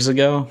 5 years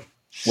ago?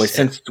 Wait,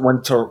 since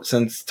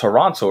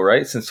Toronto,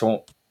 right? Since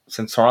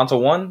Toronto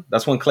won?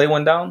 That's when Klay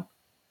went down?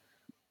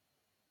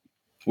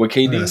 With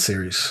KD?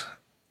 Series.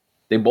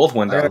 They both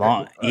went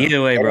down.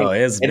 Either way, bro,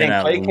 it's been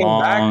a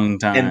long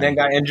time. And then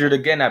got injured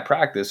again at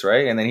practice,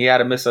 right? And then he had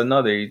to miss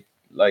another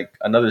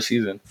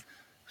season.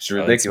 It's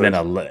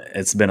ridiculous.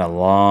 It's been a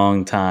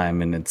long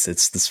time, and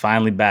it's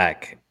finally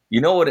back.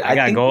 You know what? I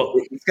think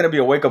it's going to be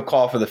a wake up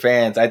call for the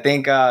fans. I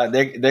think they're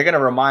going to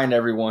remind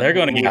everyone. They're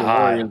going to get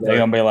hot. They're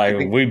going to be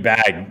like, "We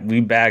back,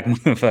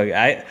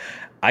 motherfucker."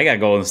 I got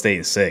Golden State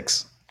in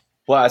 6.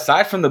 Well,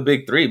 aside from the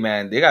Big 3,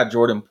 man, they got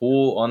Jordan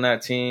Poole on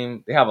that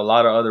team. They have a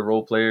lot of other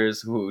role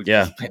players who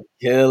just been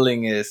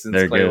killing it since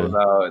Klay was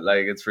out.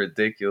 Like, it's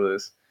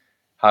ridiculous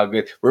how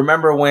good.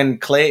 Remember when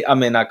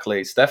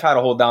Steph had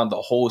to hold down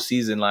the whole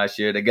season last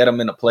year to get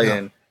him in a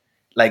play-in. Yeah.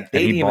 Like,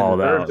 they didn't even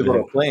deserve to go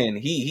to play-in.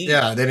 He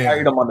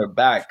carried them on their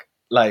back.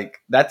 Like,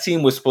 that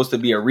team was supposed to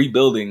be a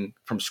rebuilding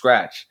from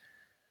scratch.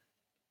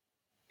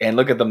 And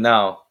look at them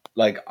now.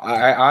 Like,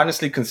 I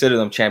honestly consider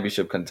them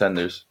championship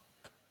contenders.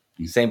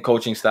 Same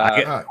coaching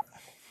style.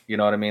 You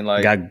know what I mean?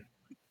 Like,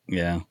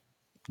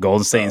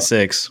 Golden State in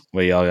 6.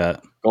 What y'all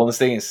got? Golden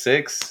State in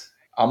 6.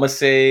 I'm going to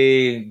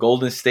say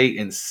Golden State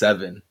in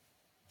 7.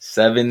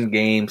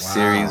 7-game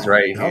series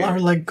right here. Y'all are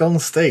like Golden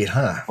State,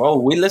 huh? Bro,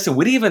 we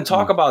didn't even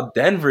talk about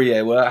Denver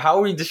yet. Well, how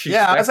are we disrespecting?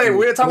 Yeah, I say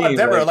we're talking about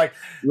Denver. Like,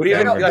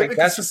 they've been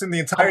consistent the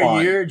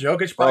entire year.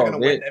 Jokic probably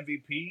going to win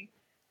MVP.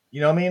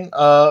 You know what I mean?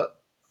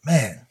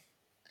 Man,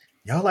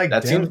 y'all like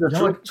that Denver.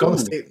 Y'all like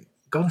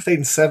Golden State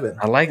in 7.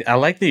 I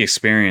like the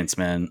experience,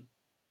 man.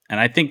 And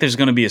I think there's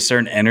going to be a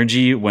certain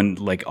energy when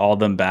like all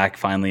them back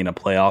finally in a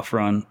playoff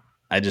run.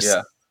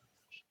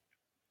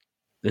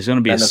 There's going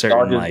to be a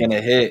certain going to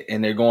hit,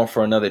 and they're going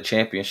for another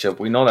championship.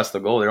 We know that's the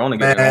goal. They're only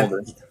getting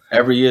older.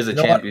 Every year is a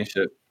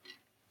championship.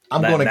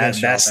 I'm going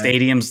against that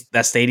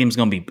stadium's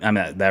going to be. I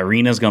mean, that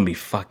arena's going to be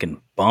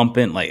fucking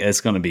bumping. Like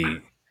it's going to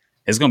be.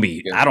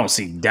 I don't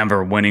see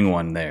Denver winning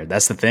one there.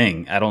 That's the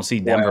thing. I don't see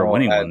Denver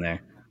winning one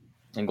there.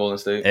 In Golden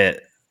State.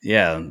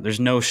 There's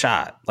no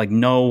shot. Like,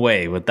 no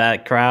way. With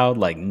that crowd,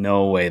 like,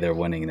 no way they're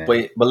winning there.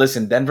 But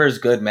listen, Denver's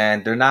good,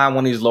 man. They're not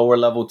one of these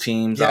lower-level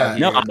teams. Yeah.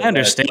 No, I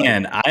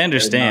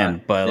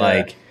understand. But,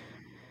 like,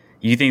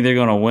 you think they're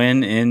going to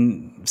win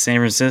in San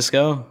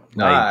Francisco?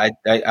 Nah,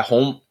 at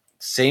home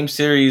Same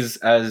series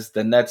as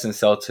the Nets and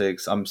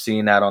Celtics. I'm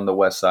seeing that on the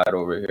West side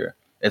over here.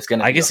 It's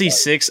gonna. I can see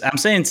 6. I'm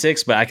saying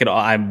 6, but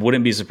I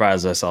wouldn't be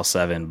surprised if I saw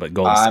 7. But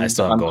I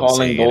still have I'm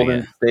calling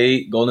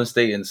Golden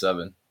State in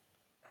 7.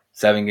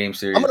 7-game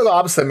series. I'm gonna go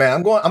opposite,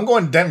 man. I'm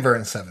going Denver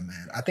in 7,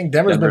 man. I think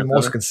Denver's been the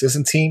most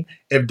consistent team.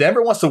 If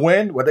Denver wants to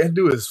win, what they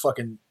do is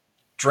fucking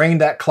drain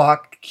that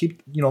clock.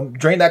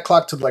 Drain that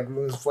clock to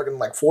fucking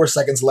 4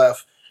 seconds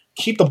left.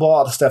 Keep the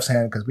ball out of Steph's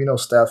hand because we know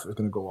Steph is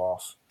gonna go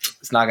off.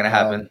 It's not gonna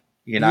happen.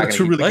 You're not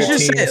gonna.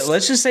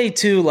 Let's just say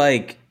too,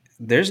 like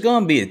there's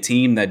gonna be a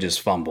team that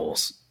just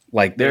fumbles.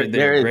 Like they're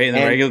great in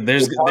the regular.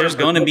 There's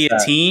going to be a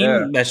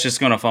team that's just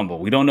going to fumble.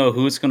 We don't know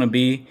who it's going to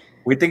be.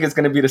 We think it's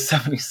going to be the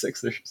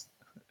 76ers.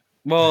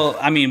 Well,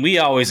 I mean, we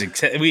always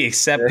accept the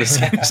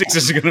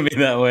 76ers are going to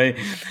be that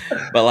way.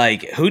 But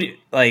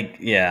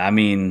I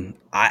mean,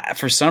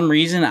 for some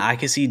reason I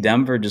could see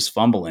Denver just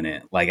fumbling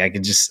it. Like I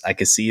could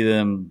see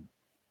them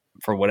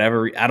for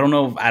whatever. I don't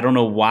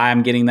know why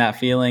I'm getting that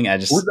feeling.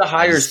 Who's the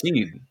higher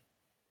seed?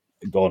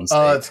 Golden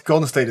State. It's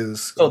Golden State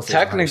is. So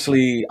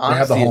technically,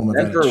 honestly, if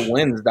Denver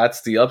wins,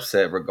 that's the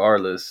upset,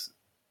 regardless.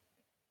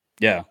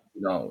 Yeah.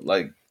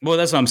 Well,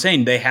 that's what I'm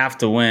saying. They have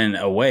to win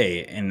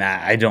away, and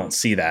I don't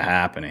see that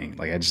happening.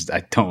 Like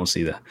I don't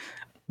see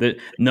that.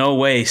 No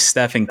way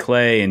Steph and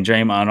Clay and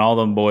Draymond and all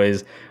them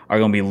boys are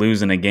going to be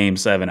losing a Game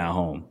 7 at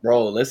home.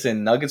 Bro,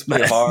 listen, Nuggets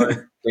play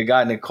hard. They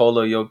got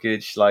Nikola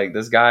Jokic. Like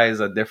this guy is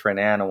a different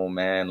animal,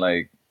 man.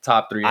 Like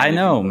top 3. I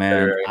know,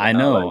 man. I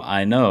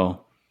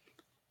know.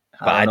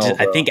 But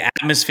I think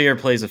atmosphere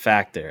plays a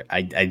factor.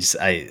 I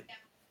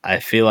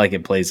feel like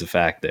it plays a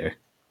factor.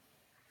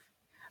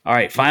 All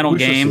right, final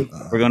game.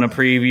 We're going to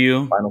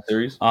preview. Final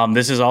series.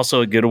 This is also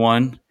a good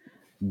one.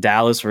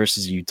 Dallas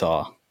versus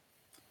Utah.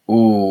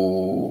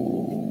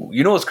 Ooh.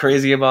 You know what's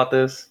crazy about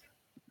this?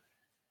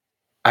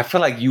 I feel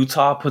like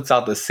Utah puts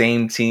out the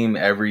same team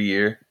every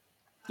year.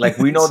 Like,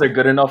 we know they're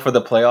good enough for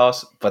the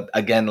playoffs, but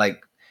again,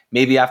 like,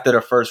 maybe after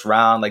the first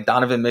round, like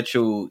Donovan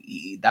Mitchell,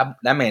 that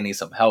man needs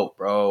some help,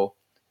 bro.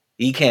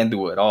 He can't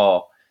do it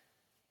all.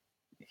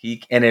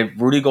 And if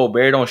Rudy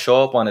Gobert don't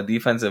show up on the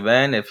defensive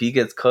end, if he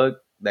gets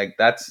cooked, like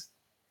that's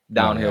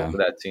downhill for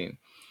that team.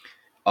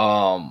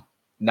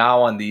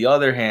 Now on the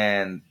other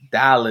hand,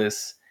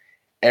 Dallas,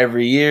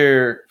 every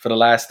year for the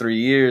last 3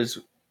 years,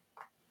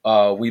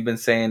 we've been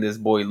saying this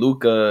boy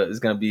Luka is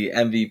going to be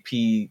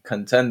MVP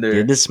contender.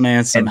 Give this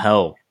man some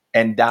help.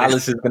 And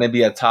Dallas is going to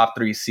be a top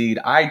 3 seed.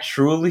 I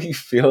truly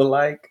feel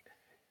like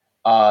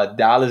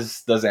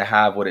Dallas doesn't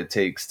have what it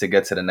takes to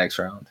get to the next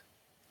round.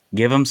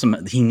 Give him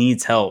some. He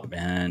needs help,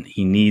 man.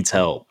 He needs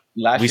help.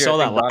 We saw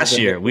that last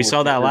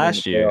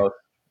year.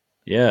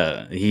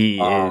 Yeah,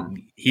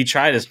 he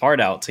tried his heart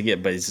out to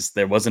get, but it's just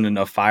there wasn't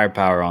enough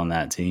firepower on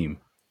that team.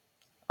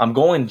 I'm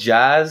going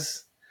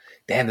Jazz.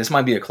 Damn, this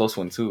might be a close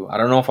one too. I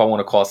don't know if I want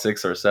to call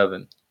 6 or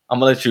 7. I'm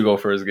gonna let you go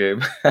first,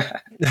 Gabe.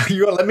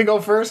 You gonna let me go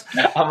first?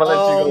 I'm gonna let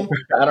you go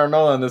first. I don't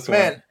know on this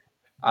one.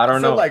 I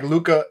don't know. Like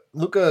Luka,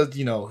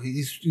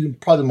 he's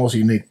probably the most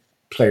unique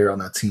player on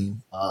that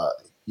team.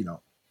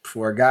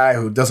 For a guy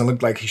who doesn't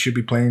look like he should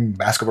be playing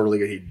basketball really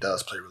good, he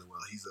does play really well.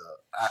 He's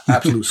an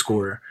absolute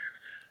scorer.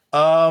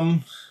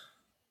 I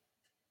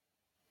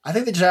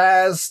think the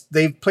Jazz,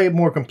 they've played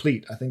more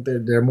complete. I think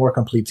they're a more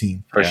complete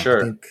team. For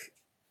sure. I think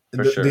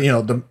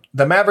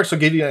the Mavericks will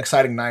give you an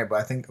exciting night, but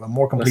I think a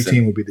more complete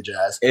team will be the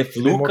Jazz. If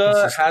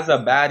Luka has a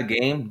bad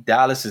game,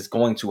 Dallas is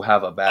going to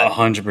have a bad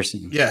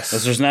 100%. Yes.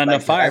 Because there's not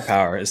enough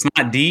firepower. It's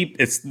not deep.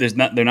 They're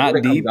not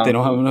deep. They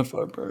don't have enough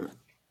firepower.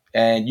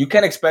 And you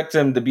can't expect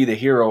him to be the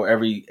hero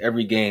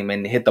every game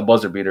and hit the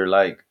buzzer beater.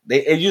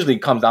 It usually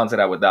comes down to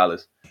that with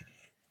Dallas.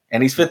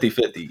 And he's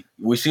 50-50.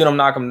 We seen him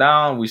knock him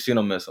down. We seen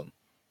him miss him.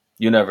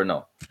 You never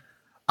know.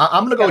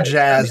 I'm going to go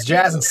Jazz.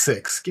 Jazz and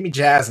 6. Give me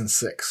Jazz and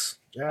 6.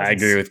 I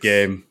agree with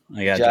Gabe.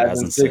 I got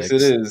Jazz and 6.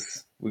 It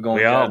is. We're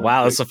going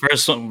wow, it's the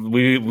first one.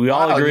 We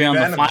all agree on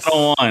the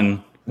final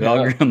one. We all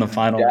agree on the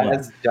final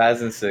one.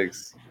 Jazz and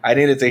 6. I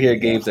needed to hear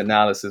Gabe's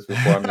analysis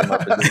before I made my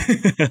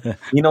prediction.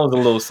 He knows a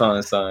little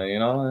something, you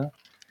know?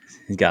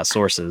 He's got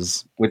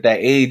sources. With that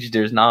age,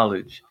 there's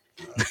knowledge.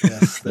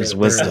 Yes, there's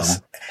wisdom.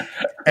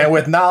 And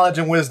with knowledge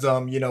and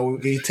wisdom,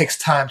 it takes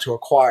time to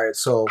acquire it.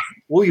 So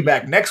we'll be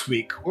back next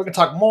week. We're going to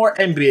talk more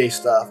NBA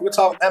stuff. We're going to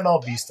talk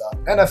MLB stuff.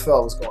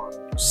 NFL is going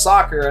on.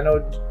 Soccer. I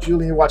know,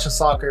 Julian, you're watching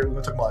soccer. We're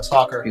going to talk about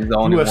soccer.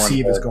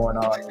 UFC is going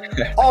on.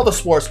 All the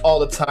sports, all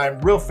the time.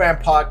 Real Fan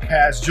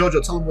Podcast.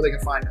 Jojo, tell them where they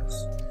can find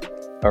us.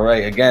 All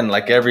right. Again,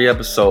 like every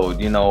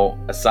episode,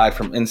 aside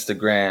from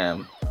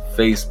Instagram,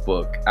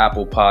 Facebook,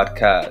 Apple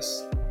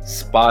Podcasts,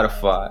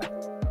 Spotify,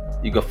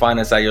 you can find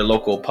us at your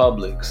local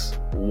Publix,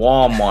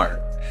 Walmart,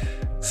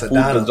 Food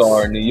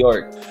Bazaar, New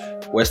York,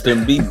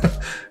 Western Beef.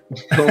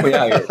 We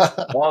out here.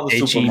 All the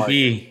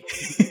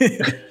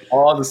supermarkets.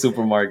 All the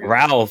supermarkets.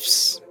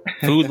 Ralph's,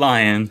 Food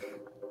Lion.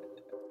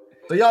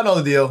 So y'all know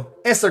the deal.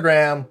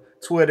 Instagram,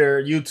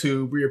 Twitter,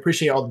 YouTube. We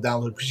appreciate all the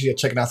downloads. Appreciate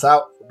checking us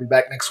out. We'll be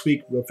back next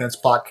week. Real Fans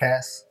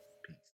Podcast.